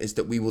making is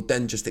that we will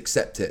then just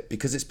accept it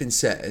because it's been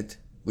said.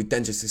 We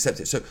then just accept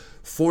it. So,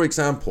 for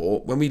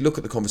example, when we look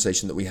at the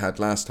conversation that we had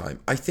last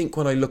time, I think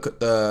when I look at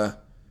the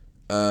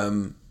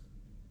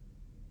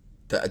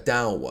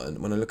Adele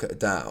one, when I look at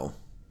Adele,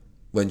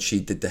 when she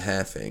did the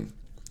hair thing,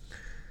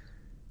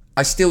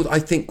 I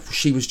think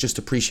she was just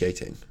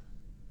appreciating.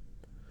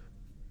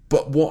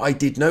 But what I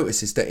did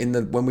notice is that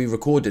when we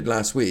recorded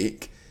last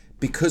week,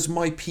 because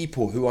my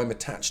people who I'm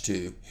attached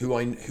to, who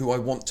I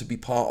want to be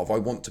part of, I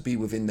want to be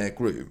within their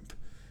group.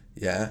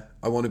 Yeah,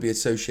 I want to be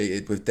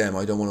associated with them.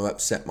 I don't want to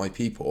upset my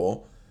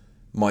people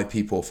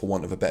for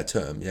want of a better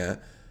term, yeah.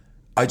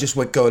 I just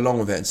would go along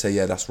with it and say,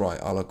 yeah, that's right,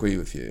 I'll agree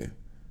with you.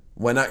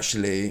 When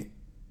actually,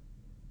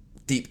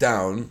 deep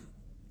down,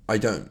 I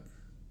don't.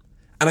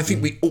 And I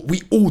think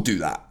we all do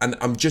that. And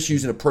I'm just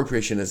using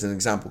appropriation as an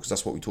example because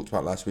that's what we talked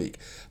about last week.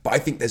 But I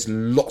think there's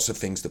lots of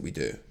things that we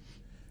do.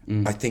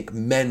 I think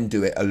men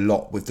do it a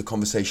lot with the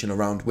conversation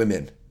around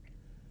women.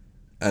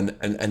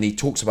 And he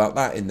talks about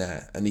that in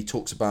there, and he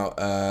talks about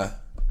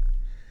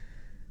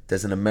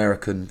there's an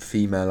American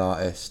female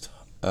artist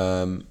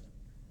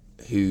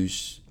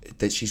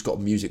she's got a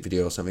music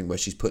video or something where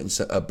she's putting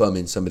a bum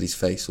in somebody's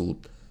face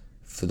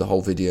for the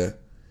whole video,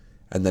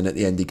 and then at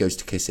the end he goes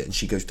to kiss it and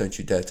she goes, "Don't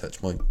you dare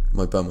touch my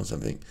bum," or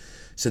something.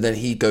 So then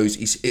he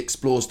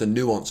explores the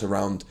nuance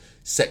around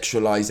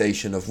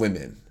sexualization of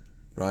women,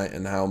 right,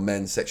 and how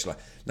men sexualize.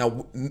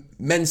 Now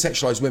men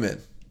sexualize women.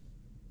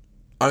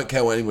 I don't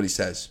care what anybody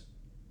says.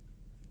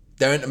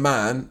 There ain't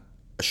a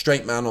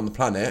straight man on the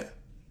planet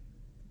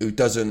who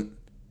doesn't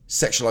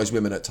sexualise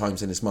women at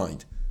times in his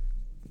mind.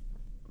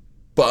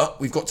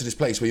 But we've got to this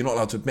place where you're not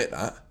allowed to admit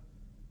that.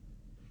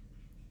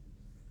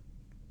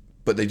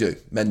 But they do.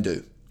 Men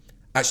do.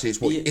 Actually,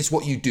 it's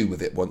what you do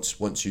with it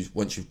once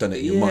you've done it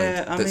in your mind.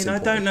 Yeah, I mean, I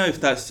don't know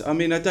if that's. I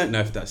mean, I don't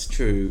know if that's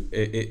true.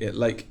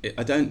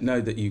 I don't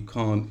know that you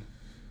can't.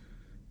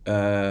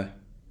 I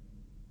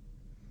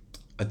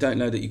don't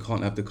know that you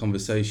can't have the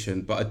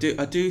conversation, but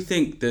I do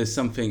think there's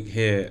something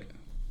here.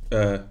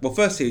 Well,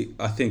 firstly,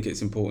 I think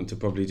it's important to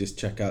probably just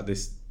check out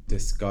this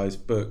guy's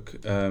book.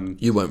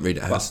 You won't read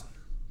it, Has.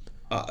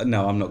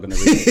 No, I'm not going to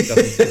read it.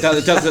 It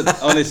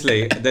doesn't.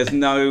 Honestly, there's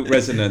no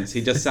resonance.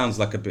 He just sounds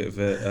like a bit of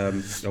a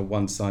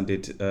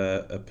one-sided,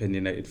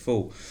 opinionated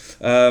fool.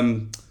 But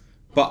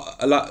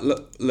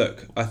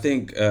look, I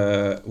think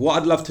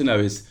what I'd love to know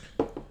is,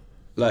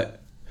 like,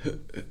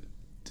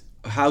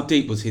 how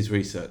deep was his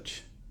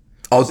research?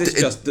 Was this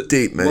just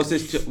deep, mate? Was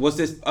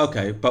this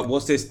okay? But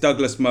was this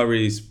Douglas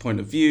Murray's point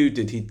of view?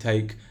 Did he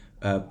take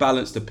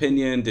balanced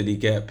opinion? Did he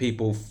get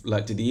people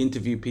did he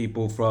interview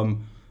people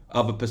from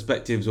other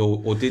perspectives,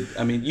 or did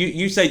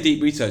you say deep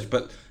research,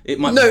 but it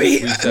might be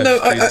deep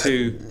research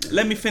to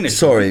let me finish.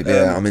 Sorry,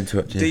 I'm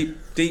interrupting.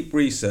 Deep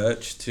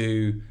research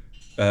to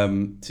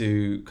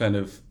kind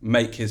of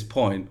make his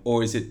point,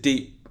 or is it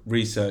deep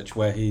research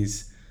where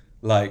he's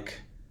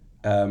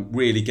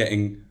really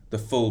getting the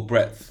full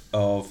breadth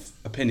of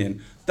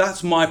opinion?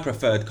 That's my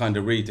preferred kind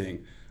of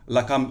reading.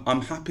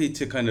 I'm happy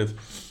to kind of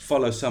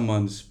follow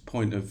someone's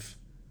point of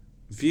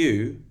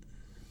view,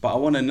 but I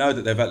want to know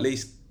that they've at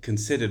least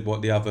considered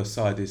what the other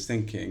side is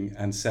thinking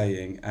and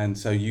saying, and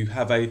so you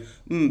have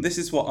this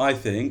is what I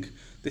think,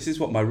 this is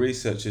what my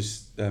research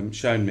has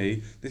shown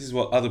me, this is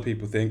what other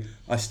people think,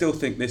 I still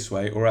think this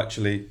way, or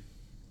actually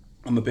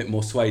I'm a bit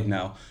more swayed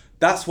now.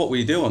 That's what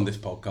we do on this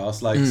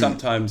podcast.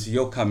 Sometimes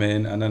you'll come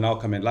in and then I'll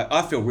come in.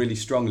 I feel really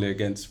strongly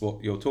against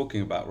what you're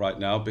talking about right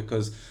now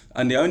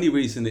and the only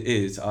reason it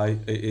is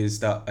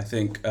that I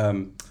think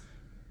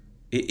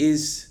it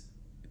is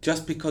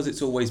just because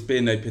it's always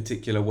been a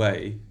particular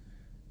way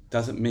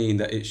doesn't mean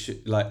that it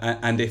should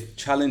and if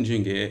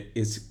challenging it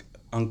is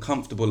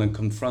uncomfortable and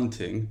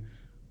confronting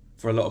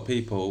for a lot of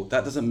people,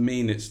 that doesn't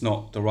mean it's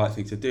not the right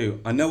thing to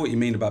do. I know what you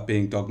mean about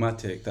being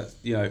dogmatic. That's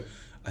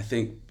I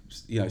think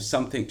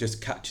something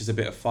just catches a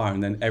bit of fire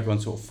and then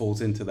everyone sort of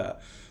falls into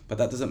that. But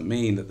that doesn't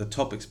mean that the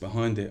topics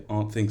behind it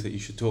aren't things that you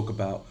should talk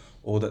about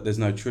or that there's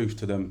no truth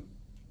to them.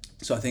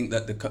 So I think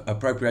that the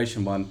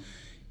appropriation one,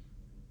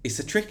 it's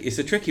a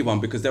tricky one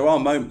because there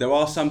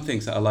are some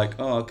things that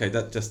are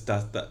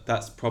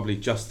that's probably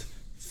just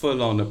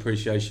full on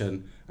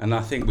appreciation. And I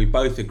think we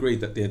both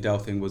agreed that the Adele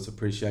thing was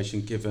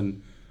appreciation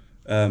given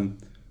her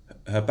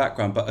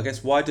background. But I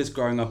guess why does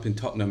growing up in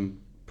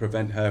Tottenham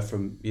prevent her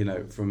from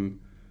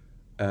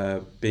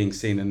being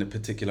seen in a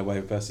particular way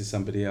versus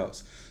somebody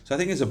else? So I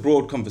think it's a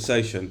broad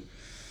conversation,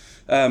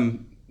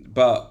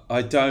 but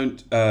I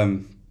don't. I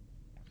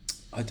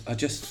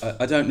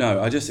don't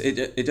know.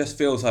 It just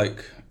feels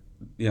like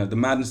the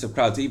madness of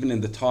crowds. Even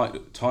in the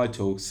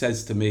title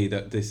says to me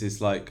that this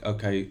is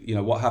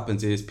what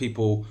happens is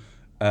people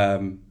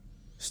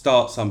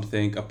start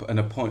something and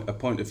a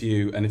point of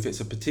view, and if it's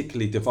a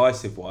particularly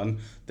divisive one,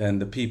 then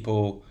the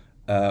people,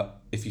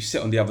 if you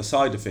sit on the other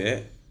side of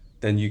it,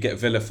 then you get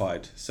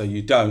vilified. So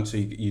you don't. So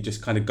you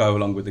just kind of go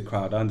along with the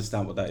crowd. I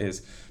understand what that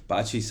is, but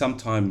actually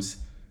sometimes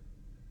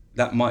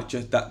that might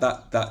just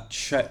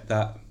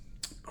that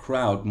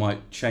crowd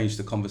might change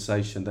the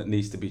conversation that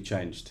needs to be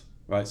changed,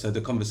 right? So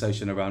the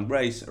conversation around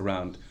race,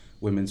 around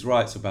women's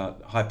rights,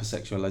 about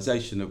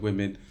hypersexualization of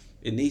women,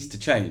 it needs to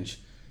change.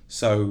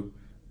 So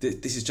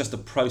this is just a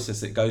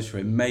process that goes through.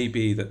 It may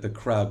be that the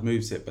crowd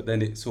moves it, but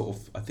then it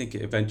I think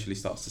it eventually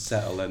starts to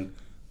settle and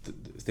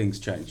things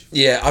change.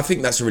 Yeah, I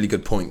think that's a really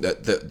good point,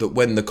 that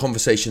when the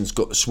conversation's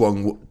got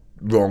swung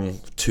wrong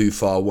too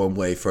far one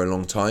way for a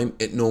long time,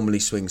 it normally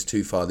swings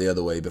too far the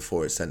other way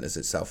before it centers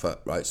itself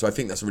up, right? So I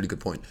think that's a really good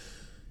point.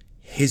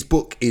 His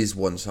book is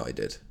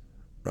one-sided,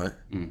 right?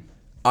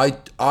 I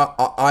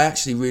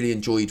actually really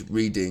enjoyed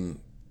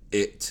reading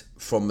it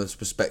from the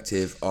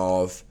perspective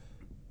of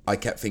I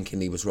kept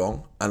thinking he was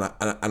wrong, and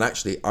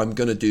actually I'm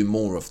going to do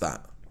more of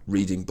that,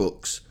 reading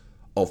books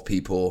of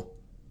people.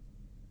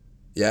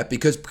 Yeah,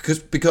 because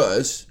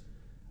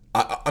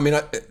I mean,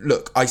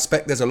 look, I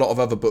expect there's a lot of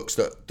other books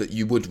that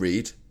you would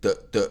read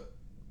that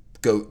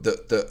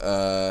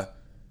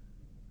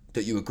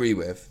you agree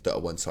with that are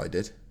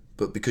one-sided,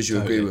 but because you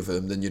agree with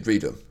them, then you'd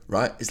read them,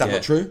 right? Is that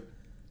not true?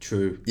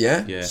 True.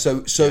 Yeah. Yeah.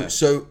 So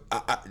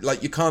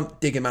you can't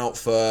dig him out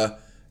for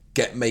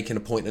making a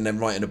point and then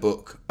writing a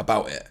book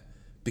about it,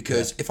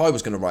 because if I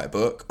was going to write a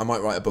book, I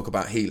might write a book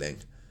about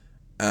healing.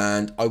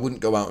 And I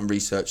wouldn't go out and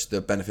research the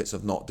benefits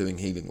of not doing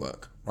healing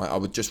work, right? I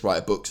would just write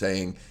a book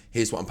saying,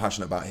 here's what I'm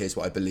passionate about, here's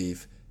what I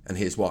believe, and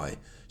here's why.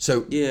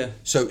 So this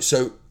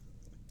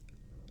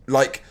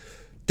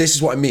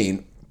is what I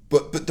mean.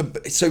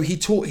 So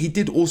he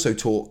did also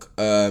talk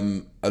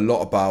a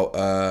lot about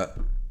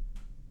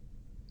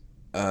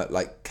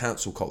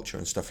cancel culture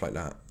and stuff like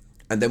that.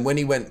 And then when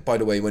he went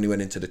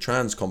into the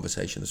trans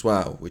conversation as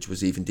well, which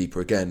was even deeper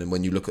again, and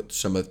when you look at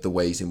some of the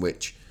ways in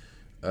which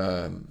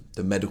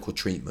the medical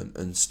treatment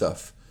and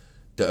stuff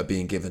that are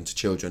being given to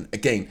children.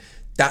 Again,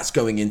 that's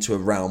going into a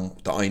realm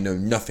that I know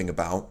nothing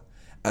about.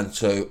 And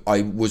so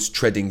I was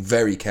treading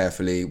very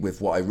carefully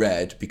with what I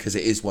read because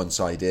it is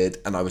one-sided,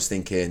 and I was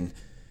thinking,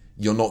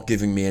 you're not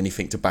giving me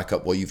anything to back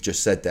up what you've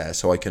just said there,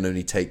 so I can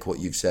only take what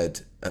you've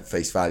said at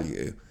face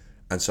value,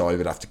 and so I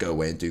would have to go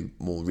away and do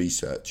more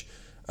research.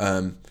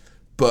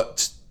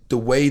 But the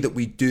way that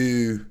we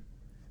do,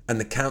 and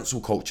the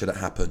cancel culture that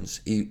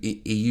happens,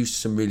 he used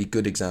some really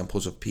good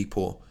examples of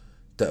people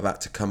that have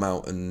had to come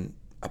out and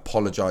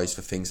apologise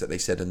for things that they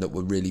said and that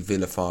were really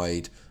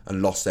vilified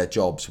and lost their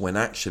jobs, when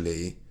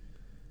actually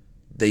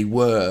they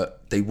were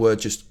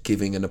just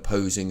giving an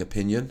opposing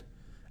opinion.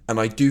 And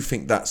I do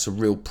think that's a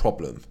real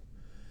problem.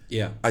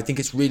 Yeah. I think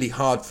it's really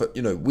hard for,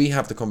 we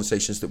have the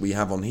conversations that we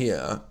have on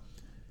here.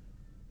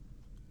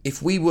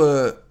 If we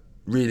were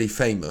really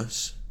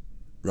famous,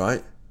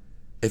 right?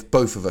 If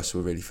both of us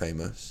were really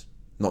famous,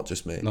 not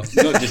just me. Not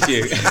just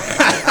you.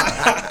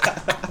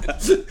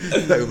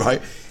 No,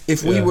 right?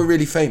 If we were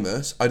really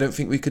famous, I don't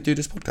think we could do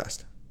this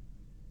podcast.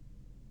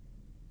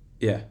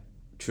 Yeah.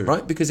 True.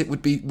 Right? Because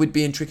we'd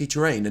be in tricky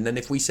terrain. And then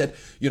if we said,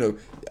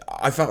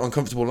 I felt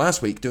uncomfortable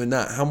last week doing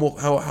that,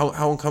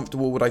 how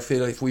uncomfortable would I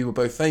feel if we were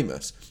both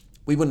famous?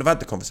 We wouldn't have had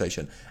the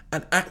conversation.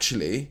 And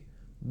actually,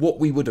 what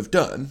we would have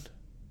done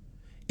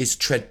is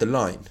tread the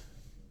line.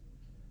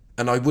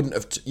 And I wouldn't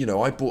have,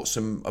 I bought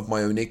some of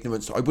my own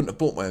ignorance. I wouldn't have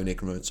bought my own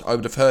ignorance. I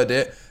would have heard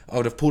it. I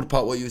would have pulled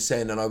apart what you were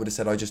saying, and I would have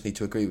said, I just need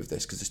to agree with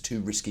this because it's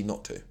too risky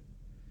not to.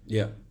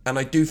 Yeah. And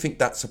I do think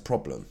that's a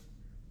problem.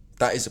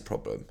 That is a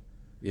problem.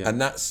 Yeah.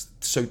 And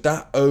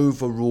that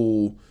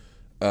overall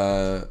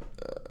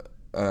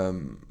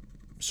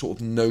sort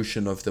of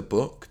notion of the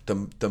book,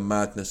 the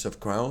madness of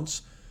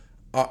crowds,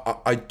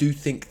 I do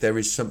think there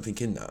is something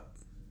in that,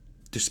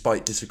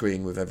 despite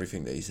disagreeing with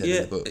everything that he said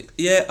in the book.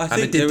 Yeah, I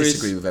think I did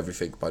disagree with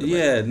everything, by the way.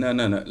 Yeah, no.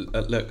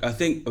 Look, I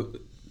think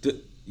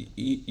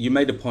you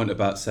made a point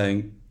about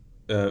saying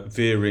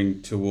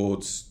veering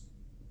towards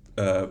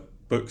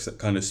books that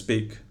kind of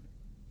speak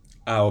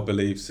our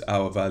beliefs,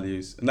 our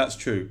values, and that's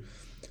true.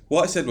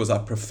 What I said was I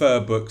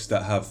prefer books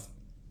that have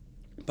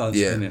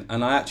balanced opinion,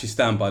 and I actually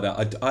stand by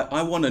that.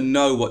 I want to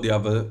know what the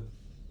other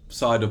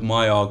side of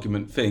my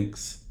argument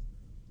thinks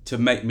to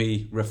make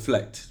me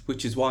reflect,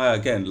 which is why,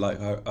 again, like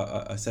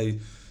I say,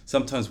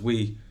 sometimes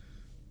we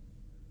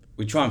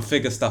try and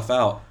figure stuff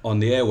out on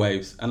the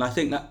airwaves, and I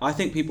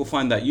think people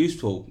find that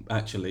useful,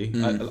 actually.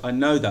 I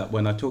know that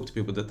when I talk to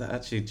people that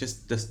actually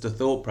just the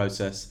thought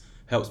process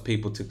helps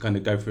people to kind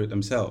of go through it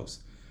themselves.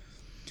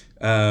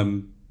 But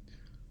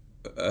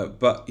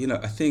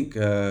I think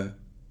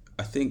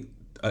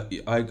I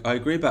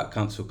agree about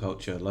cancel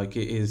culture. Like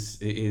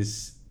it's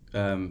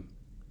a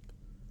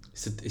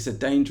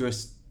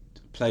dangerous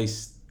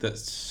place that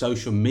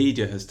social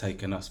media has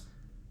taken us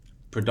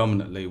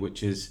predominantly,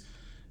 which is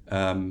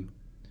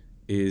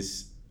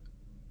it's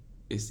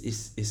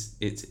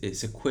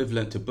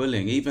equivalent to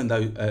bullying, even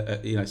though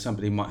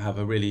somebody might have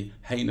a really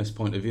heinous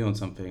point of view on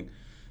something.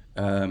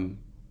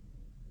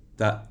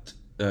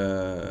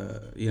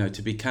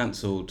 To be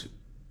cancelled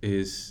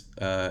is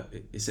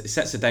it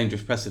sets a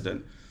dangerous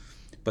precedent.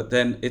 But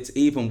then it's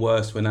even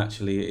worse when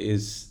actually it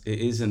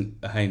isn't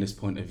a heinous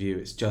point of view.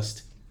 It's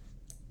just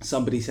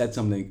somebody said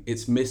something,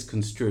 it's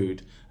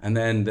misconstrued, and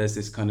then there's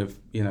this kind of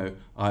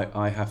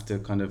I have to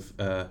kind of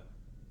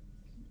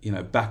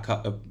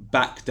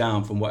back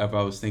down from whatever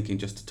I was thinking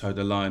just to toe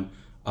the line.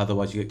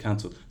 Otherwise, you get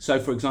cancelled. So,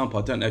 for example,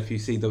 I don't know if you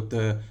see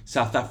the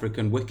South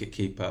African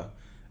wicketkeeper.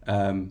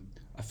 I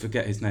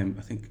forget his name.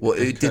 I think. Well,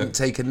 who didn't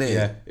take a knee?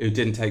 Yeah, who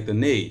didn't take the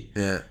knee.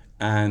 Yeah.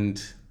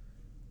 And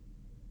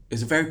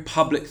it's a very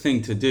public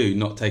thing to do,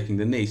 not taking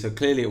the knee. So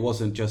clearly, it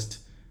wasn't just,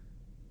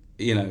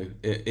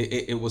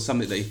 it was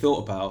something that he thought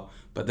about.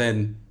 But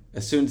then,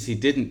 as soon as he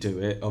didn't do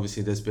it,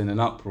 obviously there's been an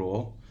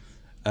uproar.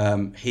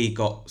 He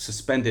got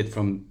suspended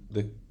from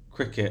the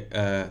cricket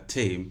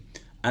team,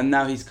 and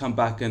now he's come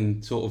back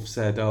and sort of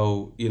said,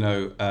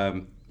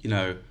 the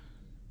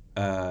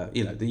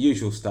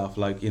usual stuff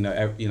like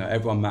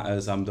everyone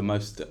matters. I'm the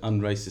most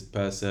unracist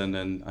person,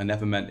 and I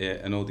never meant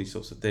it, and all these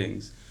sorts of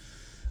things.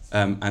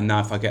 And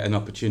now if I get an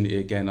opportunity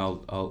again,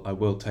 I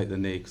will take the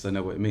knee because I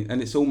know what it means.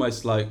 And it's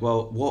almost like,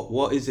 well,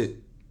 what is it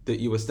that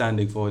you were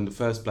standing for in the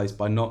first place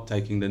by not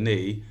taking the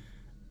knee?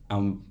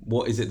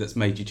 What is it that's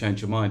made you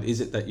change your mind? Is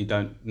it that you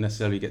don't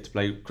necessarily get to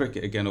play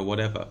cricket again or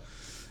whatever?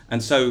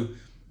 And so,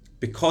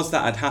 because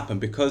that had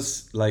happened,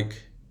 because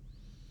like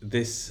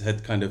this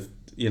had kind of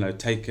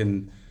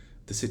taken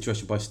the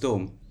situation by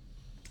storm,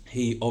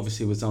 he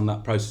obviously was on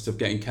that process of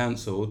getting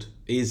cancelled,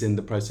 is in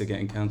the process of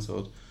getting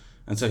cancelled,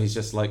 and so he's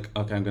just like,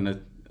 okay, I'm going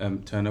to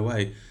turn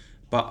away.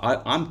 But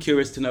I'm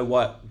curious to know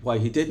why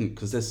he didn't,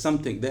 because there's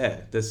something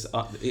there.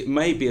 It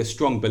may be a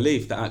strong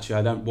belief that actually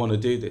I don't want to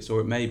do this,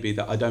 or it may be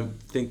that I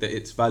don't think that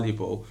it's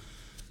valuable.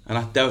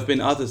 And there have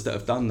been others that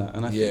have done that,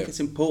 and I think it's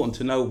important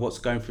to know what's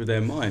going through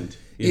their mind.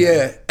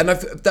 Yeah, and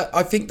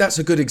I think that's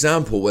a good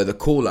example where the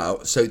call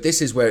out. So this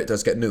is where it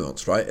does get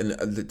nuanced, right? And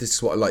this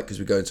is what I like, because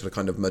we go into the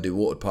kind of muddy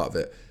water part of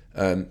it.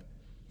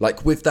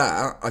 Like with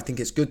that, I think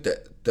it's good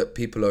that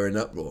people are in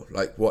uproar.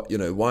 Like,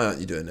 why aren't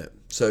you doing it?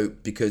 So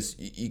because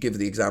you give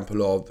the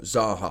example of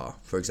Zaha,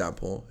 for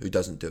example, who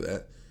doesn't do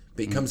it,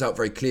 but he comes out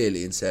very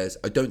clearly and says,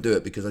 I don't do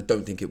it because I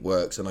don't think it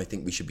works and I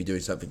think we should be doing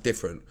something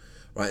different,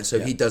 right? And so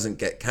he doesn't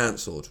get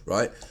cancelled,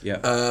 right? Yeah.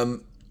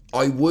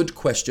 I would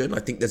question, I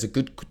think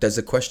there's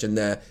a question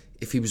there,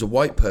 if he was a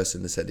white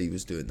person that said he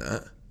was doing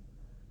that,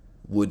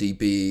 would he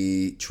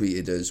be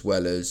treated as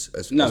well as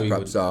No, as he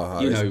perhaps wouldn't.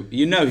 Zaha?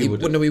 You know he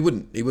wouldn't. No, he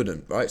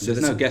wouldn't, right? So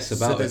There's no guess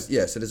about it.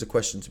 So there's a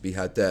question to be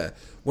had there.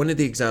 One of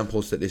the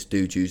examples that this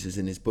dude uses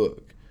in his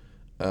book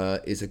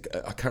is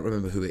I can't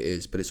remember who it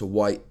is, but it's a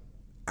white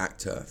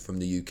actor from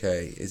the UK,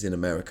 is in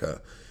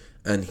America,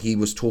 and he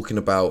was talking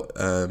about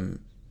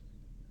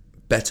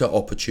better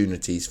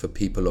opportunities for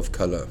people of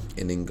colour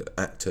in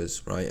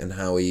actors, right? And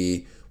how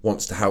he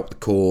wants to help the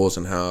cause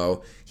and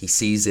how he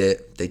sees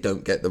it, they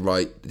don't get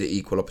the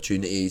equal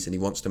opportunities, and he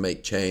wants to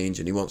make change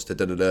and he wants to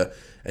da-da-da.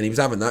 And he was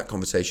having that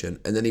conversation,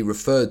 and then he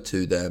referred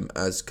to them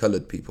as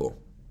coloured people.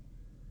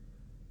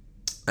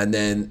 And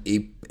then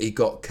he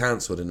got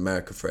cancelled in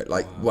America for it.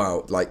 Like,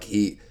 wow,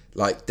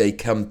 they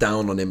come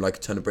down on him like a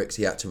ton of bricks.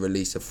 He had to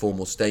release a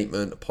formal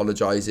statement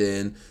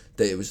apologising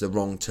that it was the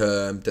wrong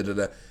term,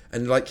 da-da-da.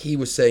 And like he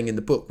was saying in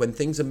the book, when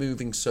things are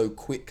moving so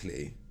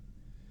quickly,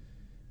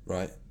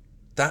 right,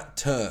 that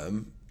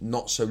term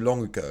not so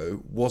long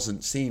ago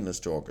wasn't seen as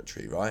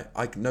derogatory, right?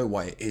 I know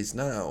why it is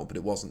now, but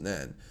it wasn't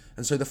then.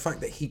 And so the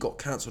fact that he got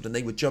cancelled and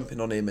they were jumping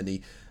on him, and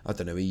he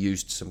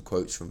used some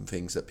quotes from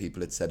things that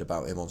people had said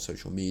about him on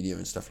social media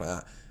and stuff like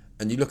that.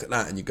 And you look at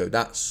that and you go,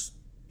 that's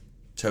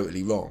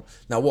totally wrong.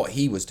 Now, what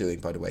he was doing,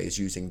 by the way, is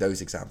using those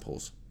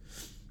examples,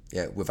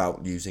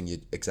 without using your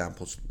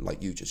examples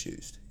like you just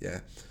used,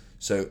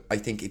 So I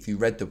think if you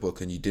read the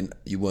book and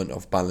you weren't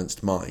of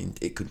balanced mind,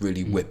 it could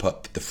really whip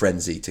up the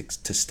frenzy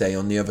to stay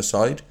on the other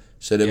side.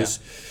 So there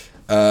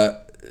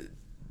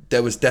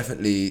was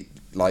definitely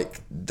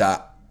like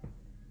that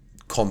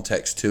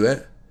context to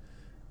it,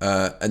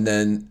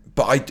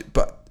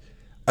 but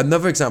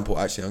another example,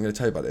 actually, I'm going to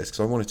tell you about this because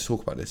I wanted to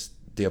talk about this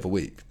the other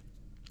week.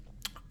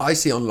 I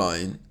see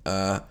online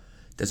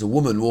there's a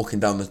woman walking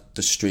down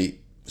the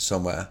street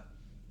somewhere.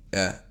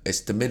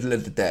 It's the middle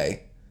of the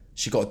day.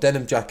 She got a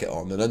denim jacket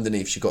on, and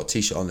underneath she got a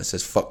t-shirt on that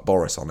says "Fuck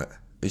Boris" on it. Have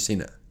you seen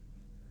it?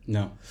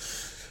 No.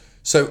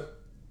 So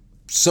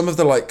some of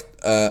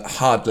the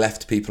hard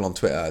left people on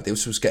Twitter,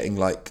 this was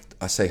getting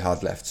I say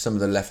hard left, some of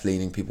the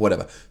left-leaning people,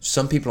 whatever.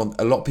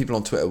 A lot of people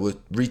on Twitter were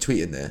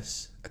retweeting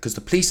this because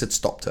the police had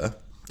stopped her,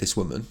 this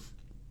woman,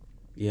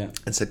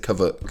 and said, can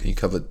you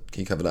cover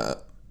that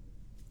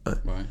up?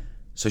 Right.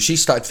 So she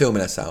started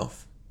filming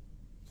herself,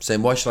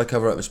 saying, why should I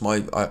cover up? It's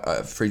my I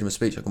have freedom of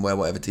speech. I can wear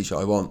whatever t-shirt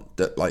I want.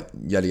 That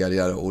yada yada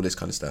yada, all this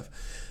kind of stuff.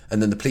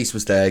 And then the police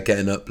was there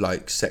getting up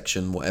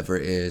section whatever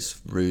it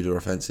is, rude or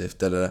offensive,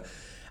 da da da.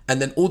 And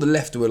then all the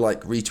left were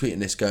retweeting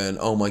this, going,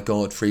 oh my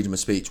God, freedom of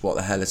speech, what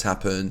the hell has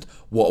happened?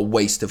 What a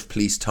waste of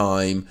police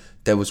time.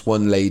 There was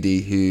one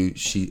lady who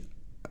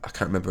I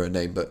can't remember her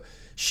name, but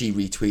she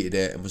retweeted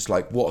it and was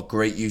like, what a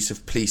great use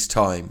of police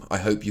time. I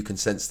hope you can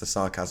sense the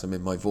sarcasm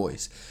in my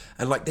voice.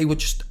 And they were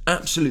just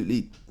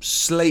absolutely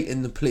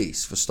slating the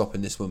police for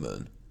stopping this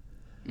woman.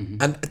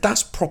 Mm-hmm. And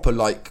that's proper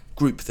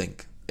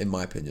groupthink, in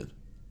my opinion.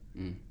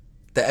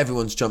 That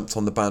everyone's jumped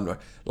on the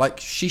bandwagon.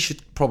 She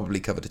should probably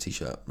cover the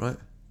t-shirt, right?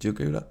 Do you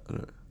agree with that? I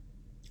don't know.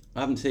 I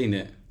haven't seen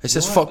it. It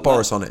says "fuck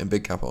Boris" on it in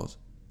big capitals.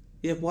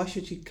 Yeah, why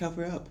should you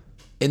cover it up?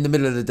 In the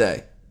middle of the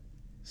day.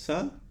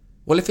 So?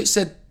 Well, if it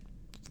said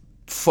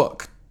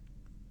 "fuck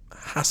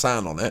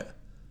Hassan" on it.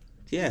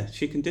 Yeah,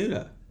 she can do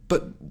that.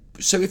 But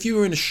so if you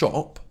were in a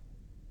shop,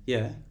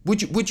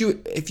 would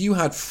you if you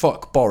had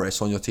 "fuck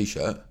Boris" on your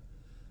t-shirt,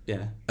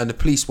 and the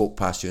police walked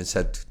past you and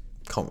said,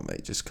 "Come on,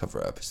 mate, just cover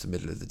it up. It's the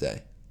middle of the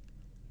day."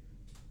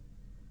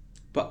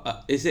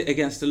 But is it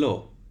against the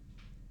law?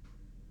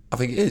 I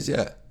think it is,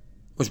 yeah. It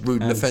was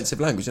rude and offensive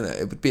language, isn't it?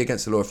 It would be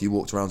against the law if you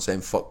walked around saying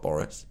 "fuck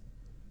Boris,"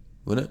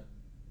 wouldn't it?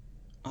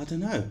 I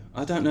don't know.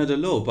 I don't know the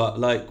law,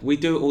 but we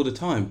do it all the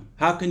time.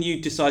 How can you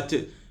decide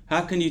to?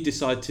 I was going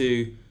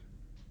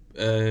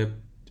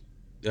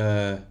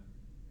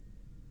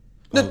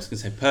to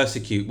say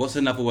persecute. What's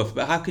another word?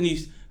 But how can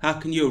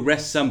you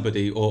arrest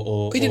somebody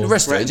or? He didn't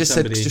arrest her. He just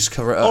said just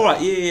cover it up. All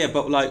right, yeah.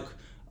 But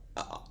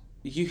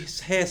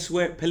police hear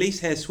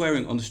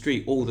swearing on the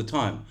street all the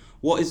time.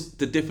 What is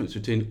the difference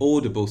between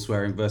audible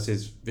swearing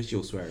versus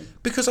visual swearing?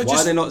 Because why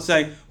are they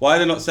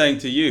not saying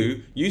to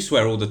you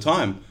swear all the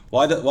time?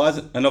 Why is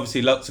it? And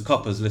obviously lots of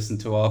coppers listen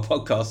to our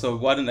podcast, so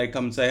why don't they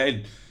come and say,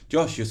 hey,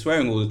 Josh, you're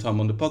swearing all the time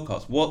on the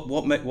podcast?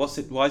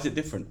 Why is it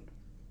different?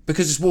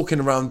 Because it's walking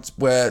around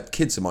where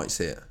kids might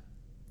see it.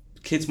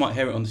 Kids might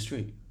hear it on the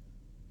street.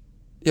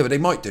 Yeah, but they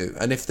might do.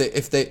 And if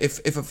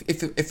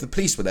the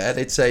police were there,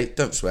 they'd say,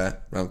 don't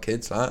swear around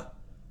kids like that.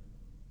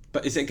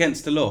 But is it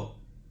against the law?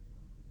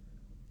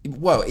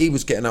 Well, he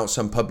was getting out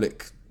some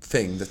public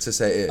thing to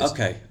say it is.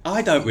 Okay,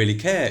 I don't really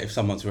care if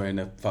someone's wearing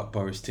a "fuck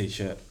Boris"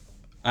 t-shirt,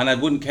 and I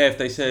wouldn't care if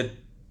they said.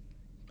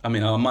 I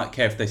mean, I might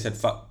care if they said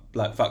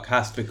 "fuck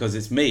Hass" because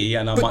it's me,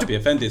 and I might be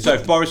offended. So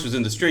if Boris was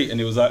in the street and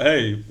he was like,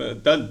 "Hey,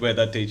 don't wear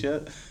that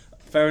t-shirt,"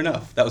 fair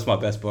enough. That was my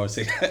best Boris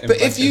impression.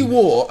 But if you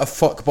wore a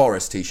fuck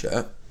Boris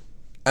t-shirt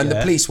and the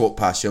Yeah. police walked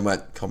past you and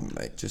went, come on,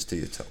 mate, just do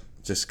your top.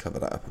 Just cover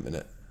that up a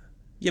minute.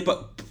 Yeah,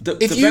 but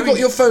If you got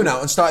your phone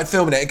out and started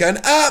filming it and going,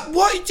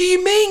 what do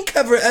you mean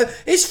cover it up?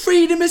 It's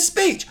freedom of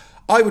speech.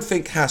 I would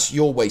think, Hass,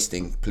 you're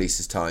wasting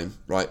police's time,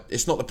 right?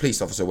 It's not the police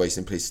officer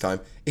wasting police's time.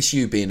 It's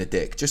you being a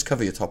dick. Just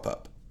cover your top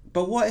up.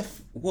 But what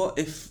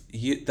if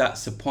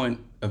that's a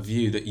point of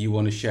view that you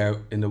want to share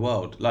in the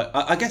world? Like,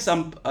 I guess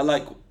I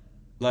like.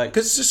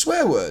 Because it's a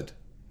swear word.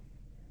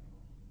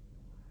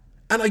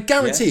 And I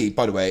guarantee,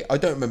 by the way, I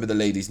don't remember the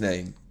lady's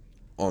name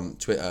on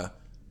Twitter,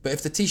 but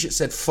if the t-shirt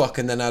said fuck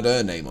and then had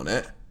her name on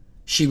it,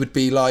 she would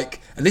be like,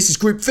 and this is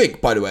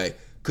groupthink, by the way,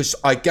 because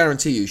I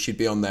guarantee you she'd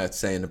be on there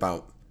saying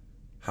about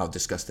how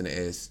disgusting it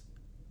is.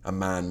 A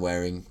man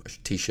wearing a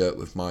t-shirt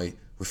with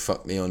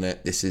fuck me on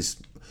it. This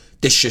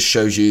just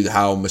shows you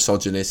how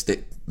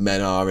misogynistic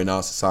men are in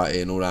our society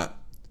and all that.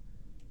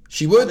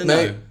 She would, mate.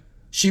 know.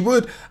 She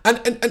would.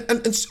 And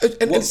it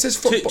says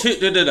football.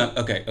 No.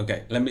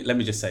 Okay. Let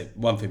me just say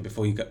one thing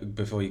before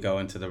you go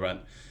into the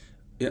rant.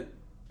 Yeah.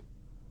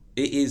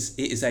 It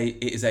is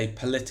a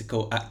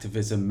political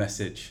activism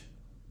message,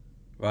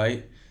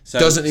 right? So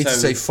Doesn't need to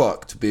say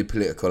fuck to be a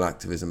political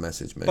activism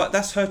message, mate. But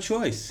that's her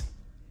choice,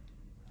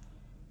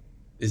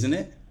 isn't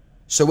it?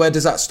 So where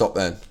does that stop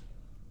then?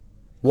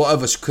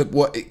 What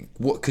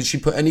could she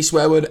put any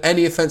swear word,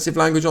 any offensive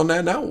language on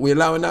there now? Are we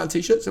allowing that on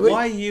t-shirts? Are we?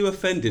 Why are you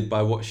offended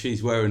by what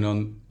she's wearing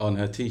on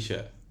her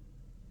t-shirt?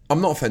 I'm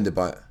not offended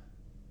by it.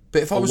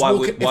 But if I was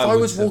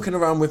walking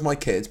around with my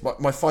kids,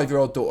 my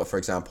 5-year-old daughter, for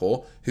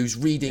example, who's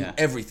reading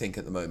everything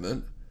at the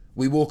moment,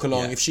 we walk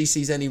along. Yeah. If she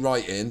sees any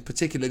writing,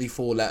 particularly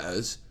 4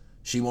 letters,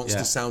 she wants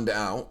to sound it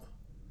out.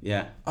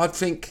 Yeah. I'd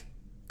think,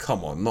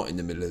 come on, not in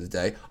the middle of the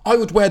day. I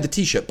would wear the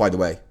t-shirt, by the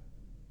way.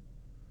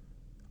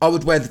 I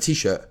would wear the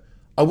t-shirt.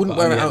 I wouldn't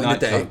wear it out in the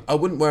day. I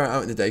wouldn't wear it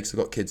out in the day because I've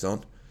got kids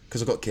on.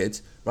 Because I've got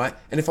kids, right?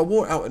 And if I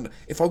wore it out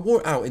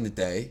in the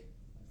day,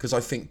 because I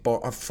think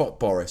I fuck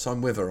Boris,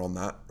 I'm with her on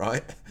that,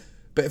 right?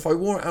 But if I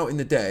wore it out in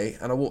the day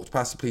and I walked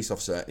past the police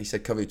officer and he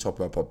said, cover your top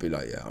up, I'd be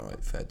like, yeah, all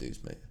right, fair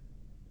dues, mate.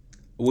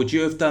 Would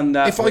you have done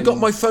that? If I got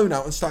my phone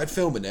out and started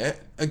filming it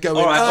and going,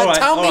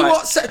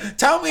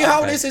 tell me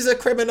how this is a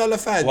criminal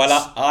offence.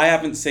 Well, I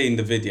haven't seen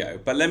the video,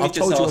 but let me I've just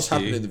told ask you what's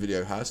happening in the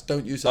video, Has.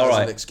 Don't use that as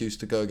an excuse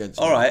to go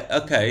against me. All right,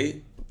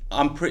 okay.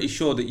 I'm pretty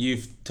sure that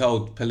you've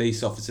told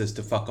police officers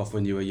to fuck off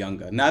when you were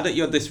younger. Now that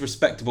you're this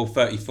respectable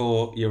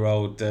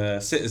 34-year-old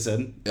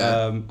citizen,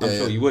 I'm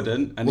sure you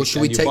wouldn't. And, well,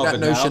 should we take that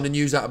notion and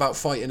use that about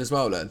fighting as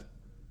well then?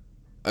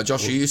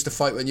 Josh, you used to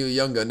fight when you were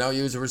younger. Now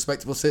you as a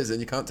respectable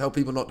citizen, you can't tell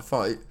people not to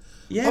fight.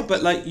 Yeah,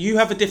 but like you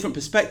have a different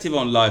perspective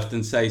on life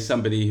than say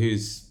somebody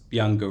who's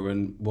younger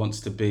and wants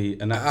to be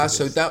an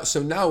activist.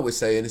 So now we're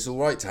saying it's all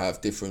right to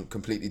have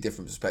completely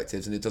different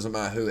perspectives, and it doesn't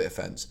matter who it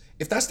offends.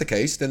 If that's the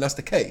case, then that's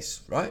the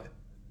case, right?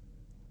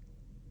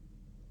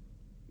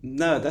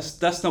 No,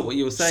 that's not what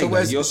you were saying.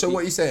 So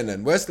what are you saying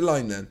then? Where's the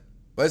line then?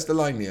 Where's the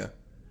line here?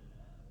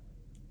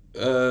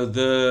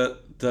 The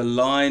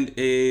line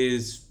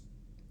is.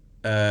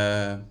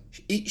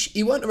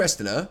 He weren't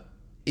arresting her.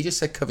 He just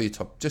said cover your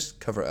top. Just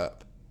cover it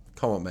up.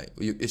 Come on, mate.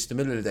 It's the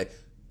middle of the day.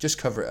 Just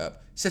cover it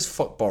up. It says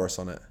fuck Boris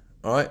on it.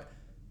 All right. It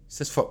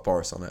says fuck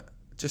Boris on it.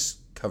 Just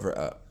cover it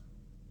up,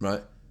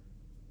 right?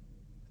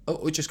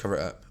 Oh, just cover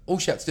it up. All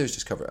she had to do is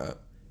just cover it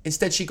up.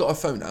 Instead, she got her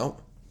phone out.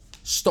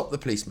 Stopped the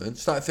policeman,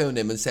 started filming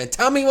him and saying,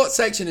 tell me what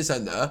section it's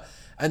under.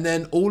 And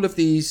then all of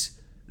these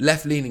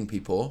left-leaning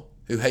people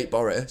who hate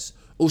Boris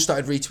all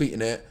started retweeting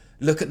it.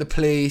 Look at the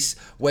police,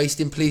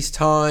 wasting police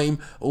time,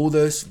 all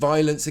this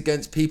violence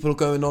against people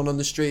going on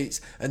the streets,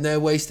 and they're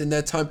wasting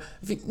their time.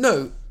 I think,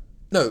 no,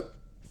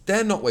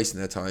 they're not wasting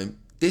their time.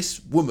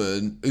 This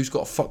woman who's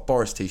got a fuck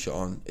Boris t-shirt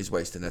on is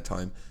wasting their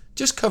time.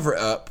 Just cover it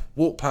up,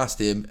 walk past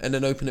him, and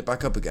then open it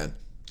back up again.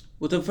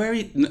 Well,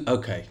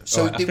 okay.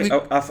 So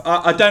right.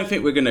 I don't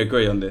think we're going to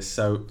agree on this.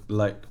 So,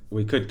 like,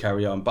 we could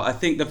carry on, but I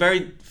think the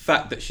very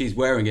fact that she's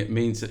wearing it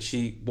means that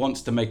she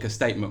wants to make a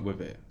statement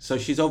with it. So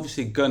she's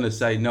obviously going to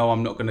say, "No,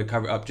 I'm not going to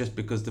cover it up," just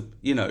because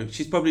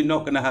she's probably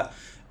not going to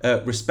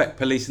respect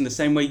police in the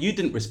same way you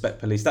didn't respect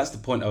police. That's the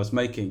point I was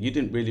making. You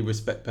didn't really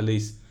respect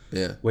police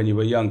when you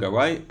were younger,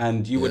 right?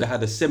 And you would have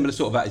had a similar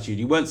sort of attitude.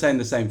 You weren't saying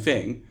the same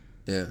thing.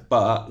 Yeah.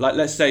 But like,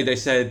 let's say they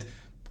said,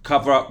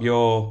 cover up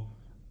your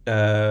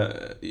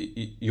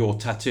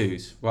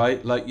tattoos,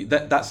 right? Like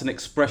that's an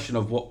expression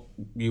of what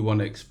you want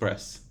to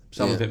express.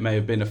 Some of it may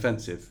have been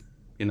offensive,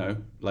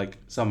 like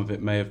some of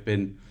it may have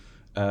been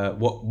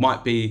what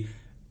might be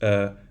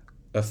a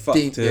fuck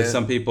to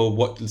some people.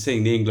 What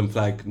seeing the England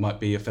flag might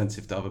be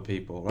offensive to other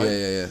people, right?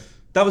 Yeah.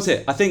 That was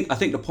it. I think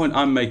the point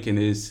I'm making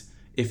is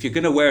if you're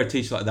going to wear a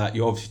t-shirt like that,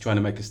 you're obviously trying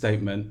to make a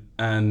statement,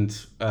 and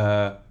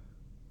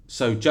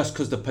so just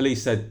because the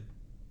police said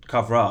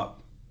cover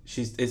up,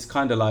 it's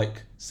kind of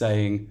like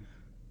saying,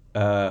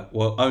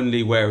 well,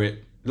 only wear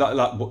it,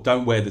 like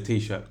don't wear the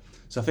t-shirt.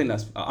 So I think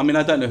that's. I mean,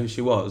 I don't know who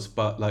she was,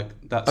 but like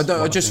that's.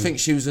 I just think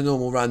she was a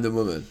normal random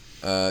woman,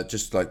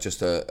 just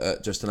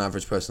an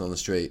average person on the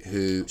street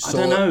who saw. I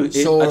don't know.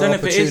 Saw I don't know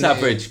if it is opportunity.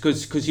 average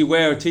because you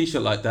wear a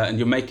t-shirt like that and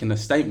you're making a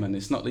statement.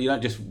 It's not that you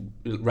don't just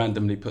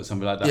randomly put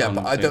something like that. Yeah, on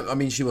but the I thing. don't. I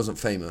mean, she wasn't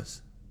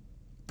famous,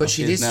 but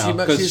she She is. is now, She,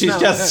 because she's she's now,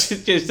 just yeah.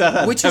 she's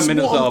had Which 10 is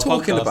minutes what I'm of our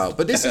talking podcast. about.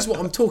 But this is what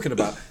I'm talking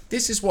about.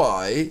 This is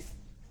why.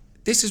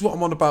 This is what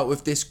I'm on about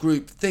with this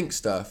group think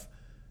stuff.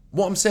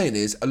 What I'm saying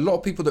is, a lot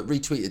of people that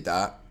retweeted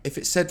that, if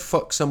it said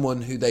 "fuck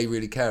someone who they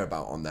really care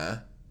about" on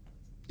there,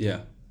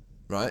 Yeah.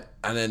 right,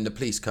 and then the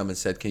police come and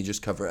said, "Can you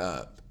just cover it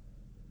up?"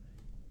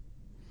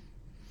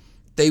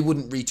 They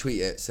wouldn't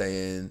retweet it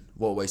saying,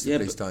 "What a waste of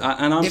police but, time."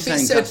 and I'm If it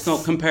saying said that's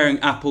not comparing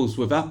apples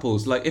with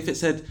apples. Like if it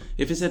said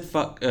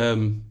fuck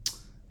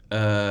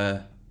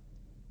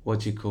what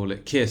do you call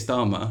it, Keir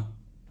Starmer.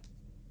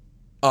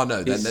 Oh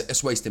no, then It's-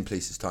 it's wasting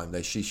police's time.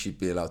 She should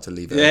be allowed to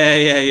leave it.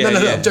 Yeah. No,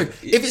 yeah. I'm joking.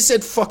 If it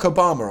said "fuck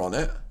Obama" on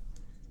it,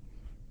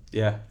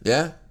 Yeah.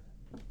 yeah.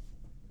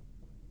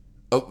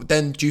 Oh,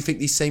 then do you think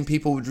these same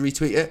people would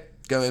retweet it,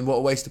 going, "What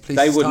a waste of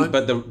police's They wouldn't,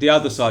 time"? but the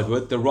other side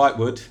would. The right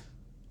would.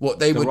 What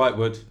they The would. right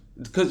would.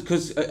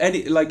 Because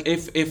any like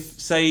if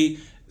say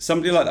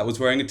somebody like that was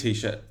wearing a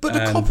t-shirt But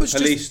the and coppers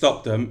police just-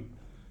 stopped them,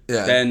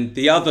 Yeah. then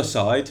the other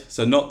side,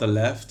 so not the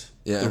left,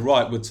 Yeah. the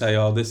right would say,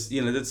 "Oh, this,"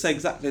 they'd say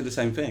exactly the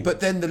same thing. But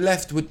then the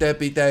left would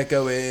be there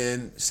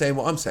going, saying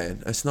what I'm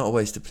saying. It's not a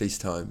waste of police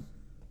time.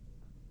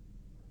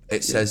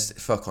 It says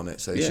 "fuck" on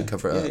it, so you Yeah, should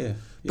cover it up. yeah.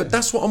 But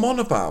that's what I'm on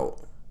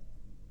about.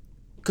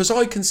 Because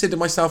I consider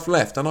myself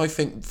left, and I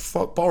think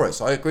fuck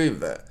Boris. I agree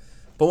with it.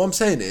 But what I'm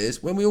saying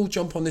is, when we all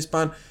jump on this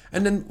band,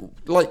 and then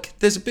like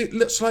there's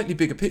a slightly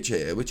bigger picture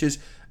here, which is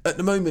at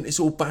the moment it's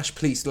all bash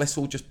police. Let's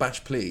all just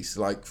bash police,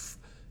 like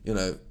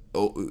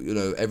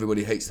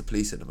everybody hates the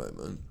police at the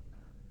moment.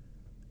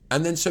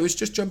 And then so it's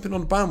just jumping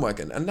on the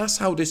bandwagon, and that's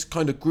how this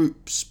kind of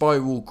group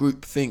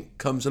think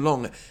comes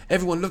along.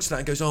 Everyone looks at that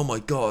and goes, "Oh my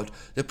god,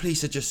 the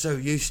police are just so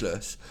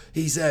useless.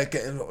 He's there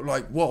getting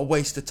like what a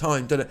waste of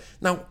time."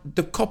 Now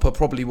the copper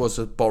probably was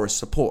a Boris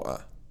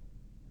supporter.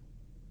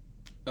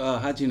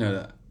 How do you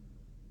know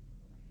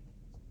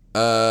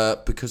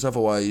that? Because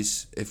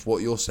otherwise, if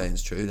what you're saying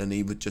is true, then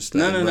he would just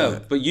let him run No.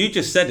 it. But you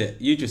just said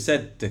it. You just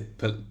said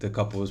the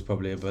couple was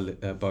probably a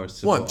Boris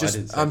support. Well, I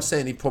didn't say I'm that.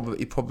 saying he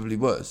probably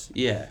was.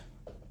 Yeah.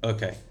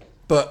 Okay.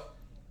 But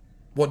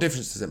what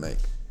difference does it make?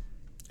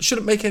 It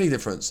shouldn't make any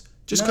difference.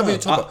 Just No, cover your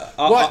top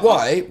up.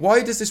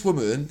 Why does this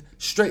woman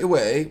straight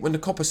away, when the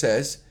copper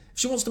says, if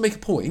she wants to make a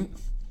point,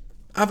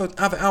 have it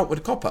out with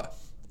the copper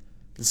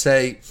and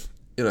say,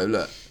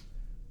 look,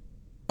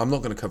 I'm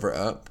not going to cover it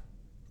up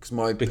because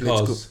my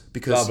political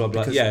blah, blah,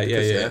 blah.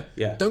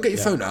 Yeah. Don't get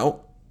your phone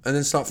out and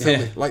then start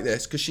filming like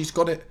this, because she's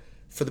got it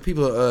for the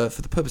people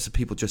for the purpose of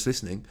people just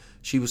listening.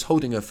 She was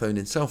holding her phone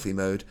in selfie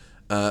mode,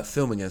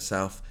 filming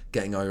herself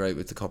getting irate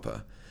with the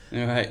copper.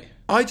 All right.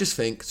 I just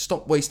think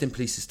stop wasting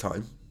police's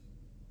time,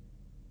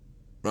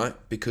 right?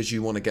 Because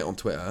you want to get on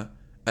Twitter,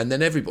 and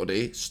then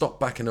everybody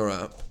stop backing her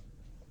up,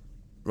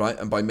 right?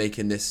 And by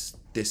making this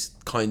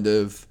kind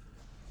of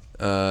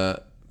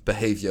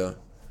behaviour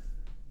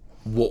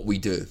what we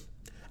do,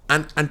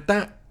 and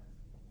that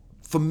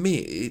for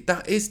me,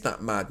 that is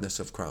that madness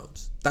of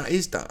crowds.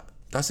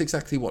 That's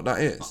exactly what that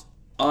is.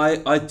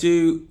 I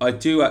do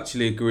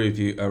actually agree with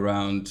you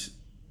around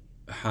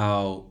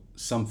how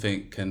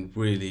something can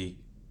really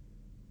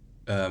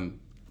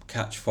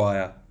catch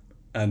fire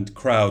and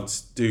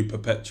crowds do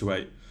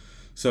perpetuate.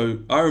 So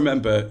I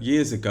remember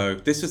years ago,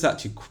 this was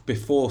actually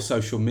before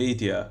social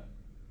media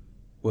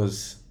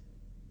was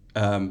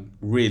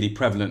really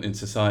prevalent in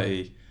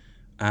society,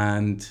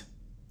 and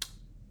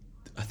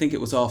I think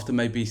it was after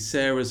maybe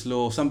Sarah's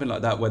Law, something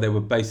like that, where they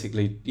were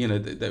basically,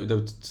 there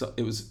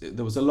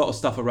was a lot of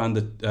stuff around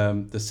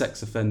the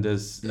sex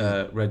offenders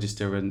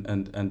register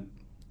and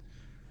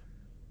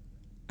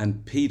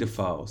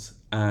paedophiles.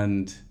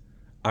 And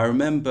I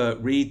remember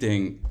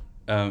reading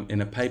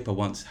in a paper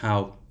once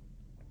how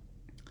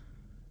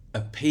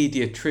a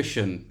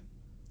paediatrician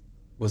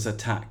was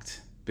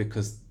attacked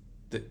because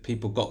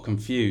people got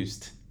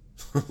confused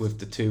with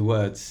the two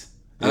words.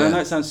 And I know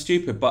it sounds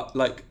stupid, but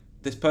like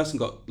this person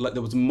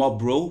there was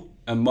mob rule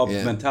and mob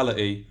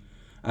mentality,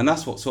 and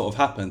that's what sort of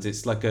happens.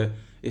 It's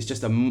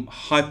just a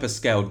hyper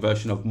scaled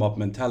version of mob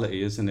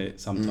mentality, isn't it?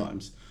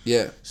 Sometimes.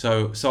 Yeah.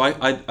 So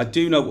I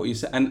do know what you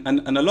said,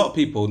 and a lot of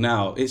people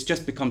now, it's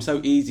just become so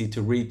easy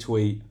to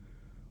retweet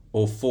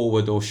or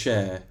forward or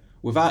share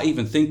without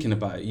even thinking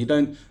about it. You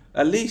don't,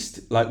 at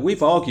least, like,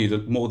 we've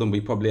argued more than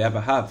we probably ever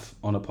have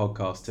on a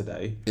podcast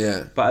today.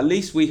 Yeah. But at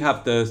least we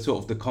have the sort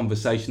of the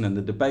conversation and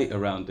the debate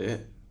around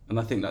it, and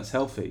I think that's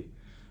healthy.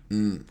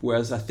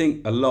 Whereas I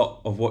think a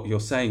lot of what you're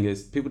saying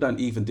is people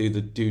don't even do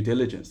the due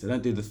diligence. They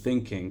don't do the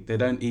thinking. They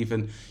don't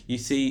even, you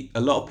see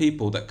a lot of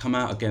people that come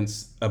out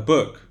against a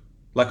book.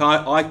 Like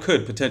I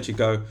could potentially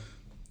go,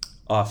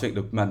 I think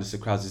The Madness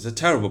of Crowds is a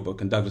terrible book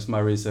and Douglas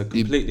Murray is a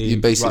completely... You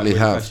basically right-wing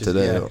have fascist.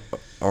 today.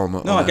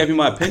 Yeah. No, I gave you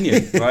my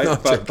opinion, right? No,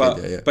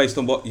 but yeah. based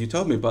on what you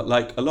told me. But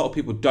like a lot of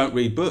people don't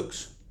read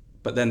books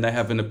but then they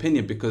have an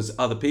opinion because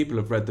other people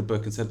have read the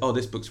book and said, oh,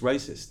 this book's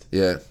racist.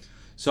 Yeah.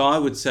 So I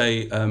would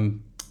say,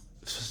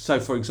 so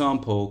for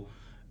example,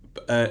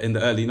 in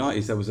the early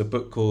 90s, there was a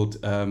book called,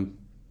 I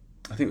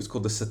think it was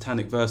called The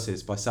Satanic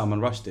Verses by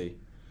Salman Rushdie.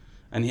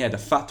 And he had a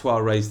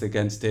fatwa raised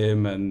against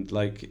him, and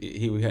like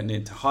he went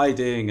into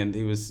hiding, and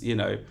he was, you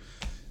know,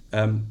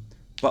 and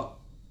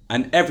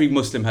every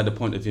Muslim had a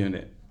point of view in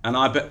it.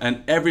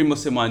 And every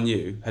Muslim I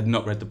knew had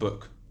not read the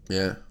book.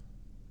 Yeah.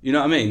 You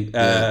know what I mean?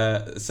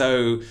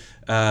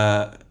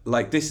 Yeah.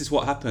 Like this is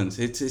what happens.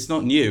 It's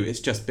not new. It's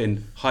just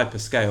been hyper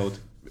scaled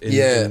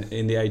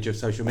in the age of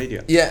social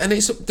media. Yeah, and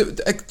it's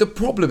the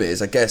problem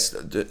is, I guess,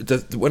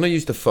 when I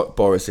used the fuck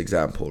Boris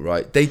example,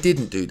 right? They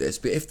didn't do this,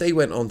 but if they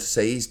went on to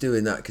say he's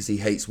doing that because he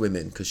hates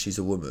women because she's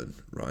a woman,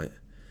 right?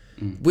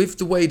 With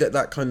the way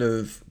that kind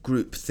of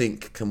group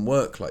think can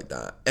work like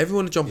that,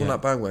 everyone would jump on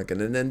that bandwagon,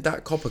 and then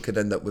that copper could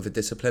end up with a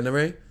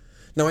disciplinary.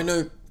 Now I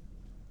know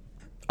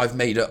I've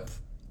made up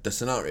the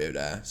scenario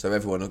there, so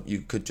everyone,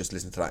 you could just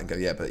listen to that and go,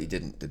 yeah, but he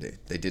didn't, did he?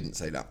 They didn't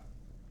say that.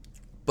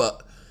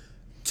 But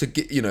to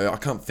get, you know, I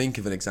can't think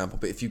of an example,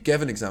 but if you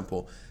give an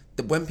example,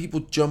 that when people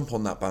jump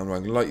on that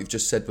bandwagon, like you've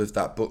just said with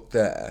that book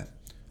there,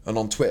 and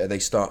on Twitter they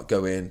start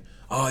going,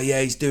 oh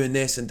yeah, he's doing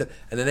this, and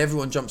then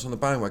everyone jumps on the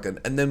bandwagon,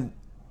 and then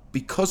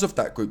because of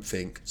that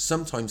groupthink,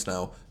 sometimes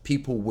now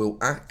people will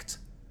act,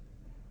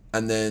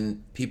 and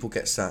then people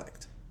get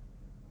sacked.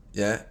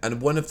 Yeah,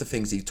 and one of the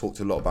things he talked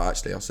a lot about,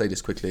 actually, I'll say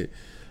this quickly,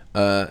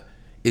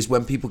 is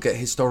when people get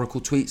historical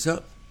tweets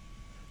up.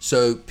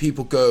 So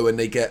people go and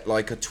they get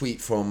like a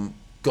tweet from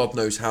God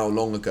knows how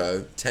long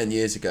ago, 10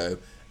 years ago,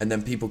 and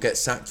then people get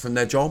sacked from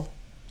their job.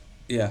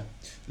 Yeah.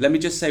 Let me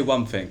just say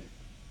one thing,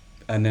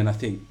 and then I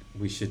think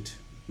we should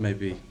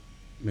maybe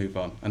move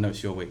on. I know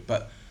it's your week,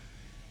 but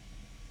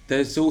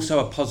there's also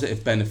a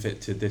positive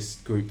benefit to this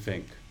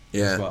groupthink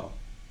as well.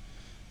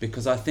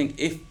 Because I think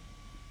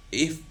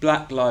if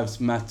Black Lives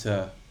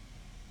Matter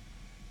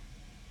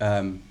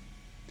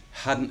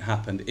hadn't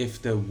happened,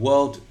 if the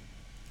world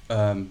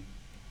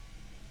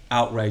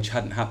outrage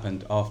hadn't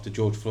happened after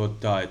George Floyd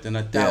died, then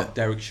I doubt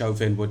Derek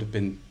Chauvin would have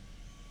been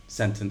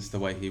sentenced the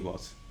way he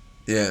was.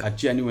 Yeah. I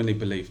genuinely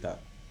believe that.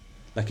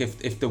 Like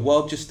if the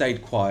world just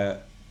stayed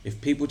quiet,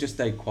 if people just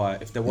stayed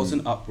quiet, if there was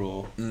an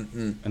uproar,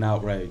 an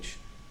outrage,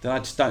 then I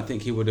just don't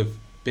think he would have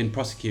been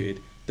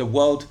prosecuted. The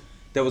world,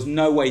 there was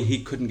no way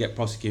he couldn't get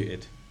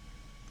prosecuted.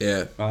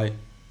 Yeah. Right?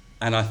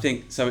 And I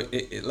think, so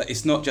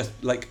it's not just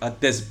like,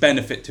 there's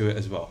benefit to it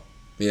as well.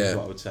 Yeah. Is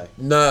what I would say.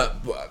 No,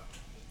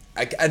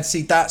 and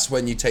see, that's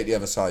when you take the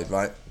other side,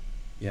 right?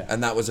 Yeah.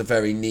 And that was a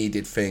very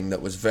needed thing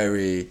that was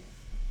very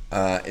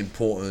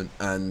important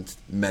and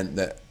meant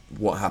that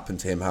what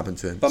happened to him happened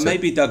to him. But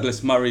maybe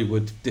Douglas Murray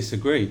would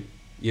disagree,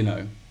 you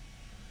know.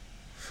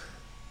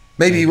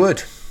 Maybe he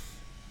would.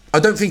 I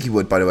don't think he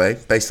would, by the way,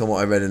 based on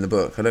what I read in the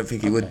book. I don't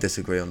think he would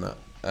disagree on that.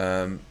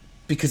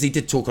 Because he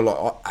did talk a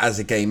lot, as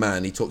a gay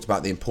man, he talked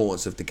about the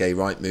importance of the gay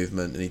right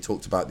movement, and he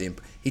talked about the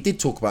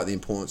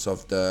importance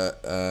of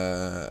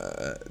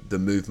the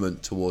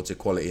movement towards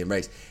equality and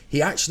race.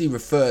 He actually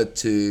referred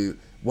to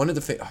one of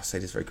the things, I'll say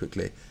this very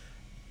quickly.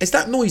 Is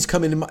that noise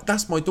coming in?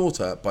 That's my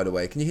daughter, by the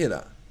way. Can you hear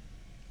that?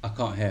 I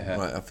can't hear her.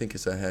 Right, I think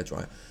it's her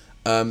hairdryer.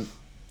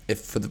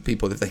 If for the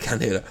people, if they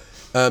can hear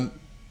that.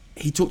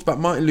 He talked about,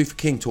 Martin Luther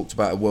King talked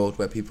about a world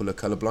where people are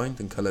colourblind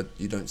and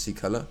you don't see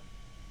colour.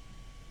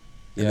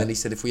 And then he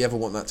said, if we ever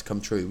want that to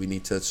come true, we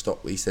need to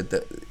stop. He said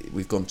that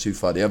we've gone too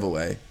far the other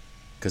way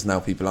because now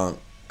people aren't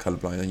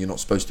colourblind and you're not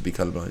supposed to be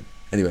colourblind.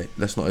 Anyway,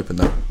 let's not open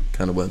that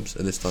can of worms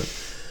at this time.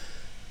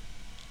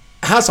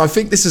 I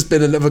think this has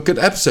been another good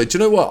episode. Do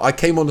you know what? I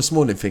came on this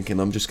morning thinking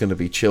I'm just going to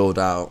be chilled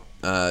out.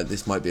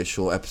 This might be a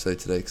short episode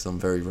today because I'm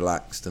very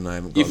relaxed and I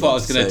haven't got You thought I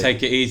was going to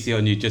take it easy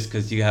on you just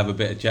because you have a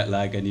bit of jet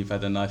lag and you've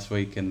had a nice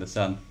week in the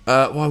sun.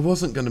 Well, I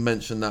wasn't going to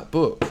mention that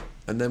book.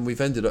 And then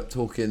we've ended up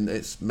talking,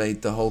 it's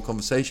made the whole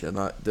conversation.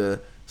 Like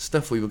the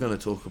stuff we were going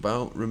to talk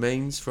about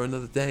remains for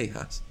another day,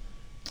 Has.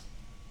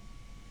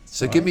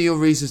 So give me your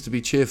reasons to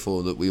be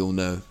cheerful that we all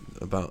know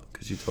about,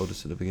 because you told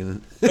us at the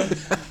beginning.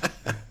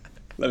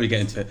 Let me get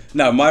into it.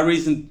 No, my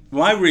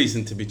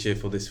reason to be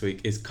cheerful this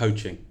week is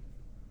coaching.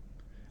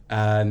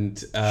 And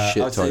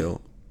shit title.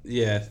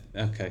 Yeah,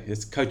 okay.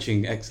 It's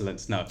coaching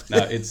excellence. No,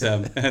 it's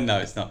no,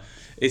 it's not.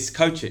 It's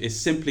coaching. It's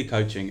simply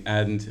coaching.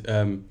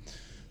 And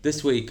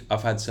this week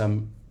I've had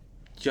some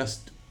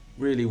just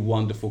really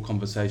wonderful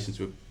conversations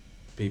with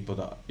people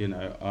that, you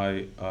know,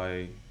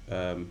 I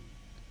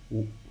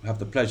have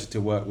the pleasure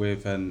to work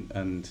with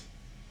and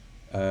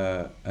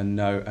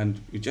know,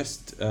 and we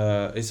just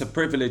it's a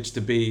privilege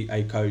to be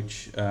a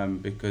coach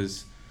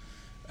because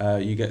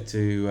you get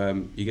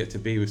to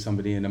be with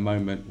somebody in a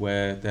moment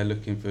where they're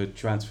looking for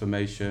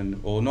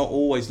transformation, or not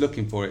always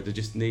looking for it. They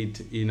just need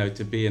to, you know,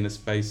 to be in a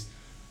space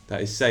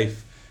that is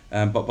safe.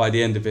 But by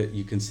the end of it,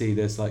 you can see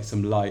there's like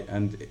some light,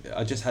 and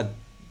I just had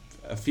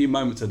a few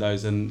moments of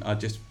those, and I'm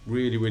just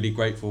really, really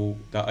grateful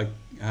that I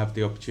have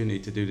the opportunity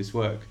to do this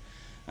work.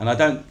 And I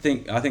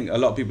think a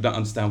lot of people don't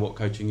understand what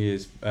coaching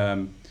is,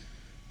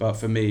 but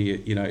for me,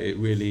 you know, it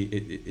really,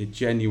 it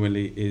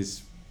genuinely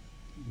is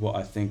what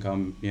I think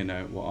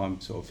what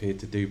I'm sort of here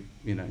to do,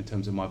 in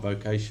terms of my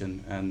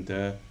vocation, and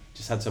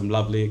just had some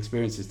lovely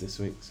experiences this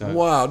week. So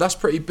wow, that's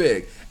pretty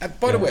big.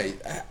 By the way,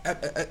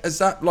 is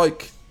that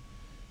like,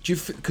 do you,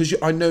 because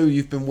I know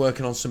you've been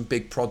working on some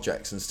big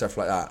projects and stuff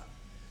like that,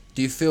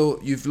 do you feel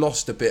you've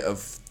lost a bit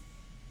of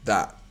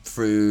that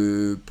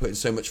through putting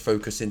so much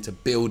focus into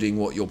building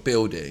what you're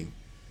building?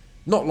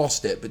 Not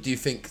lost it, but do you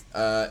think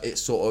it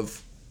sort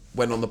of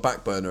went on the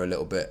back burner a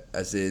little bit,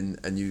 as in,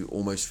 and you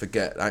almost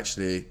forget,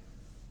 actually,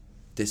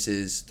 this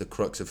is the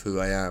crux of who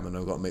I am, and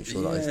I've got to make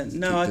sure that I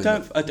no, I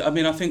don't. I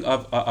mean, I think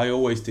I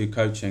always do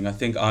coaching. I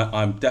think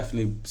I'm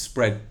definitely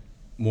spread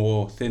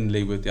more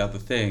thinly with the other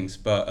things,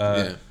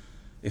 but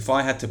if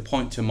I had to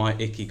point to my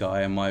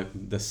ikigai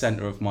and the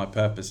center of my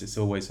purpose, it's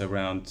always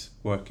around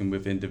working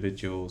with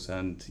individuals,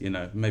 and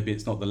maybe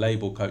it's not the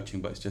label coaching,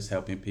 but it's just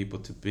helping people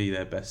to be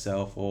their best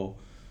self or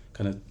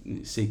kind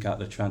of seek out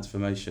the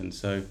transformation.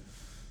 So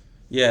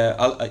yeah,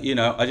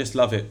 I just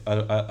love it.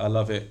 I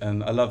love it,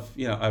 and I love,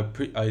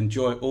 I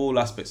enjoy all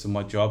aspects of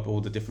my job,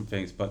 all the different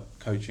things, but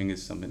coaching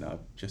is something that I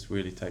just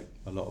really take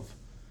a lot of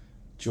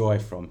joy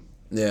from.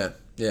 Yeah.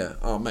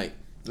 Oh, mate,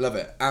 love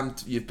it.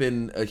 And you've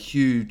been a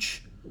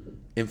huge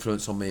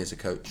influence on me as a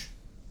coach.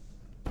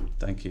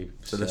 Thank you.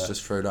 So let's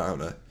just throw that out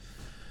there.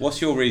 What's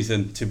your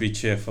reason to be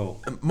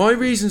cheerful? My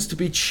reasons to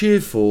be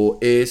cheerful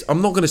is,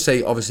 I'm not going to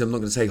say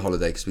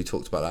holiday, because we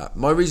talked about that.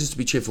 My reasons to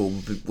be cheerful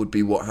would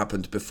be what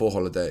happened before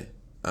holiday,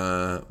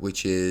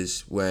 which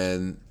is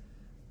when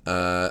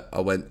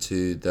I went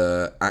to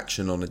the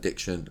Action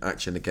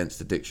Against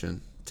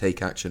Addiction,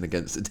 Take Action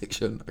Against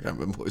Addiction, I can't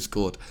remember what it's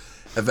called,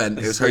 event.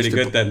 It was really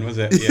good then, was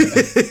it? Yeah.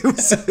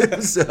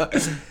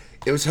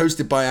 It was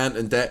hosted by Ant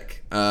and Dec,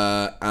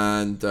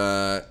 and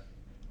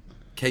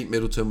Kate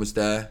Middleton was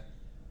there.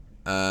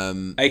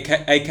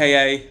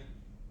 AKA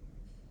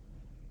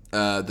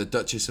the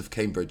Duchess of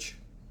Cambridge.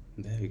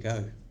 There you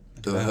go.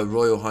 Her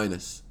Royal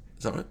Highness.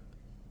 Is that right?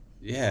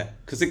 Yeah,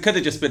 because it could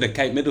have just been a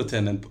Kate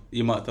Middleton, and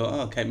you might have thought,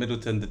 oh, Kate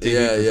Middleton, the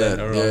TV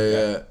presenter.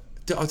 Yeah.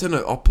 I don't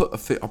know. I'll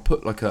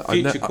put like a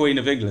future Queen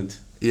of England.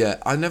 Yeah,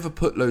 I never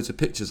put loads of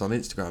pictures on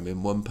Instagram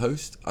in one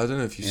post. I don't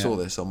know if you saw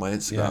this on my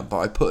Instagram, but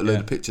I put a load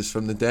of pictures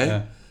from the day.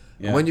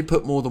 Yeah. And when you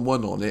put more than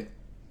one on it,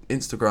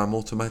 Instagram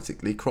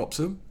automatically crops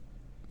them.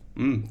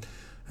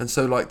 And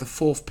so, like, the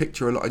fourth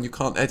picture, and you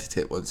can't edit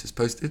it once it's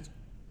posted.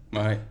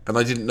 Right. And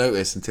I didn't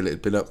notice until it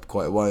had been up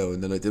quite a while,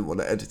 and then I didn't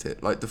want to edit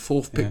it. Like, the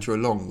fourth picture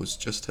along was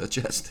just her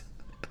chest.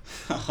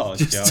 Oh,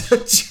 just her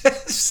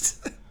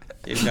chest.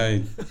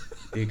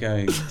 You're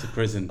going to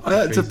prison. I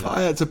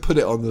had to put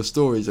it on the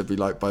stories and be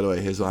like, by the way,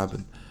 here's what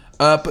happened.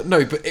 I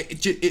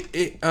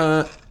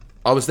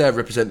was there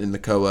representing the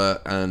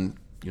COA and,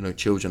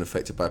 children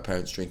affected by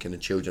parents drinking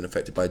and children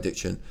affected by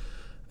addiction.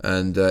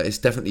 And it's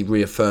definitely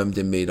reaffirmed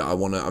in me that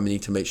I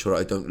need to make sure that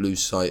I don't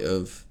lose sight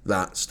of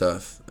that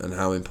stuff and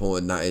how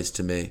important that is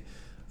to me,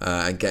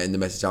 and getting the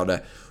message out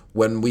there.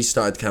 When we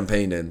started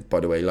campaigning,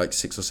 by the way, like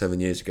 6 or 7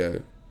 years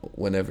ago,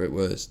 whenever it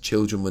was,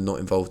 children were not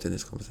involved in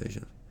this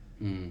conversation.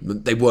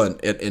 They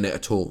weren't in it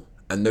at all,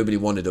 and nobody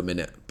wanted them in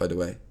it, by the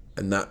way.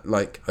 And that,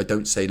 like, I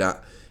don't say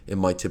that in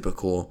my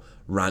typical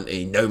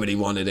ranty, nobody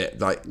wanted it.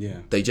 Like,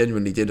 they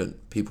genuinely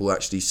didn't. People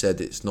actually said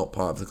it's not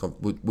part of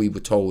the we were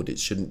told it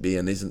shouldn't be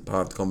and isn't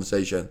part of the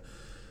conversation.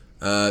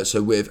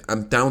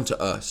 And down to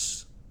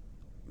us,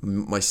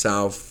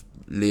 myself,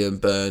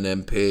 Liam Byrne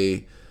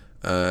MP,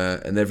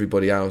 and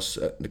everybody else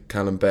at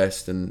Callum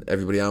Best and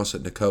everybody else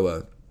at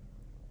NACOA.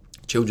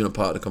 Children are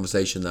part of the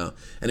conversation now,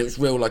 and it was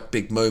real, like,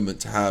 big moment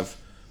to have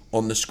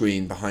on the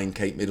screen behind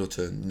Kate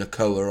Middleton,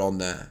 NACOA on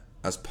there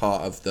as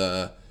part of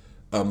the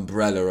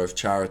umbrella of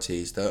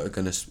charities that are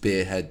going to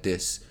spearhead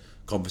this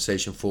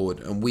conversation forward.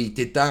 And we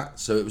did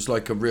that, so it was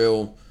like a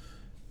real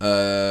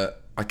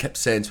I kept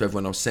saying to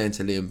everyone, I was saying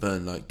to Liam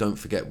Byrne, like, don't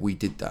forget we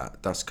did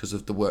that. That's because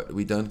of the work that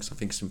we done, because I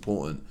think it's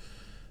important.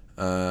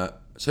 So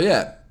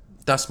yeah,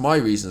 that's my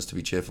reasons to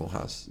be cheerful,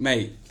 Has.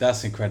 Mate,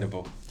 that's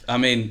incredible. I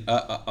mean,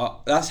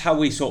 that's how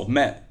we sort of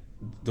met,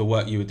 the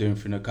work you were doing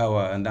for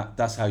NACOA, and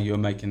that's how you were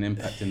making an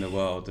impact in the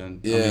world.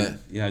 And I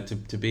mean,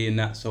 to be in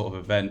that sort of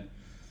event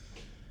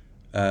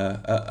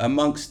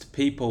amongst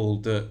people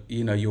that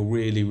you're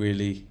really,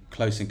 really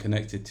close and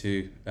connected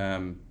to,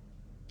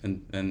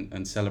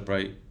 and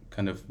celebrate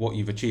kind of what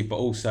you've achieved, but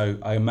also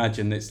I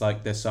imagine it's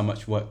like there's so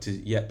much work to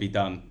yet be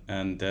done,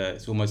 and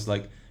it's almost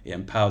like it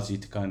empowers you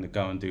to kind of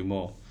go and do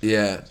more.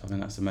 Yeah, so I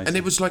think that's amazing. And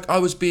it was like I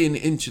was being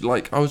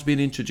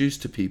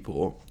introduced to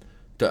people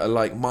that are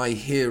like my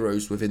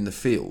heroes within the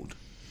field,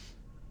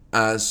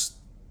 as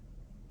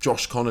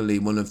Josh Connolly,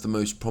 one of the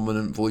most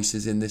prominent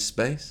voices in this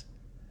space.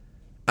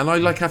 And I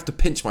like have to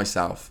pinch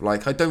myself.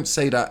 Like, I don't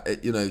say that,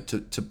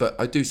 but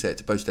I do say it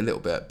to boast a little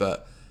bit,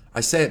 but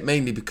I say it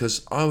mainly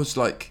because I was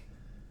like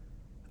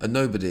a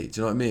nobody.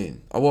 Do you know what I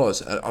mean? I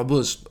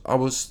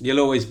was. You'll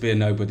always be a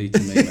nobody to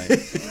me,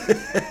 mate.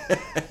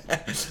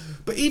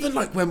 But even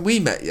like when we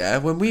met,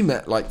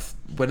 like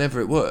whenever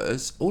it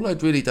was, all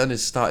I'd really done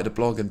is started a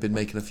blog and been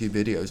making a few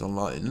videos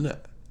online, isn't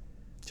it?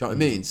 Do you know what I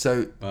mean?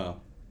 So, wow.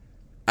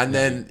 And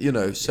then, you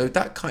know, so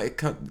that kind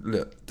of,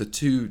 look, the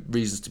two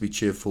reasons to be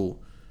cheerful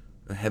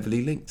are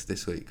heavily linked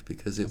this week,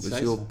 because it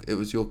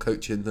was your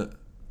coaching that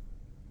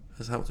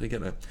has helped me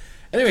get there.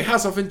 Anyway,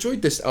 I've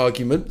enjoyed this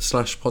argument /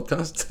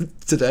 podcast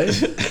today.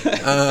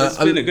 It's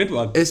been a good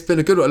one. It's been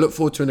a good one. I look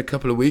forward to in a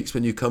couple of weeks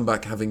when you come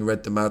back having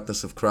read The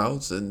Madness of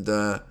Crowds, and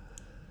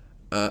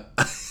I've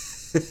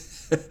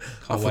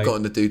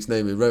forgotten the dude's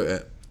name who wrote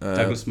it.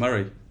 Douglas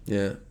Murray.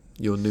 Yeah,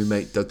 your new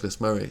mate Douglas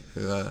Murray,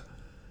 who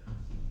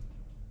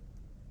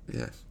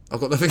yeah, I've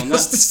got nothing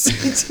else to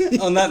say.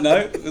 On that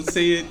note, we'll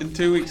see you in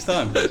 2 weeks'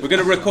 time. We're going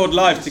to record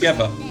live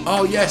together.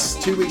 Oh yes,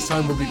 2 weeks'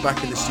 time we'll be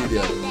back in the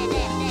studio.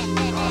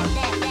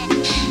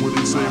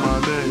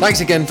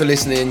 Thanks again for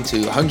listening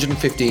to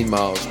 115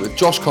 Miles with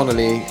Josh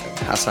Connolly and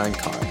Hassan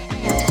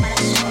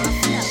Kaya.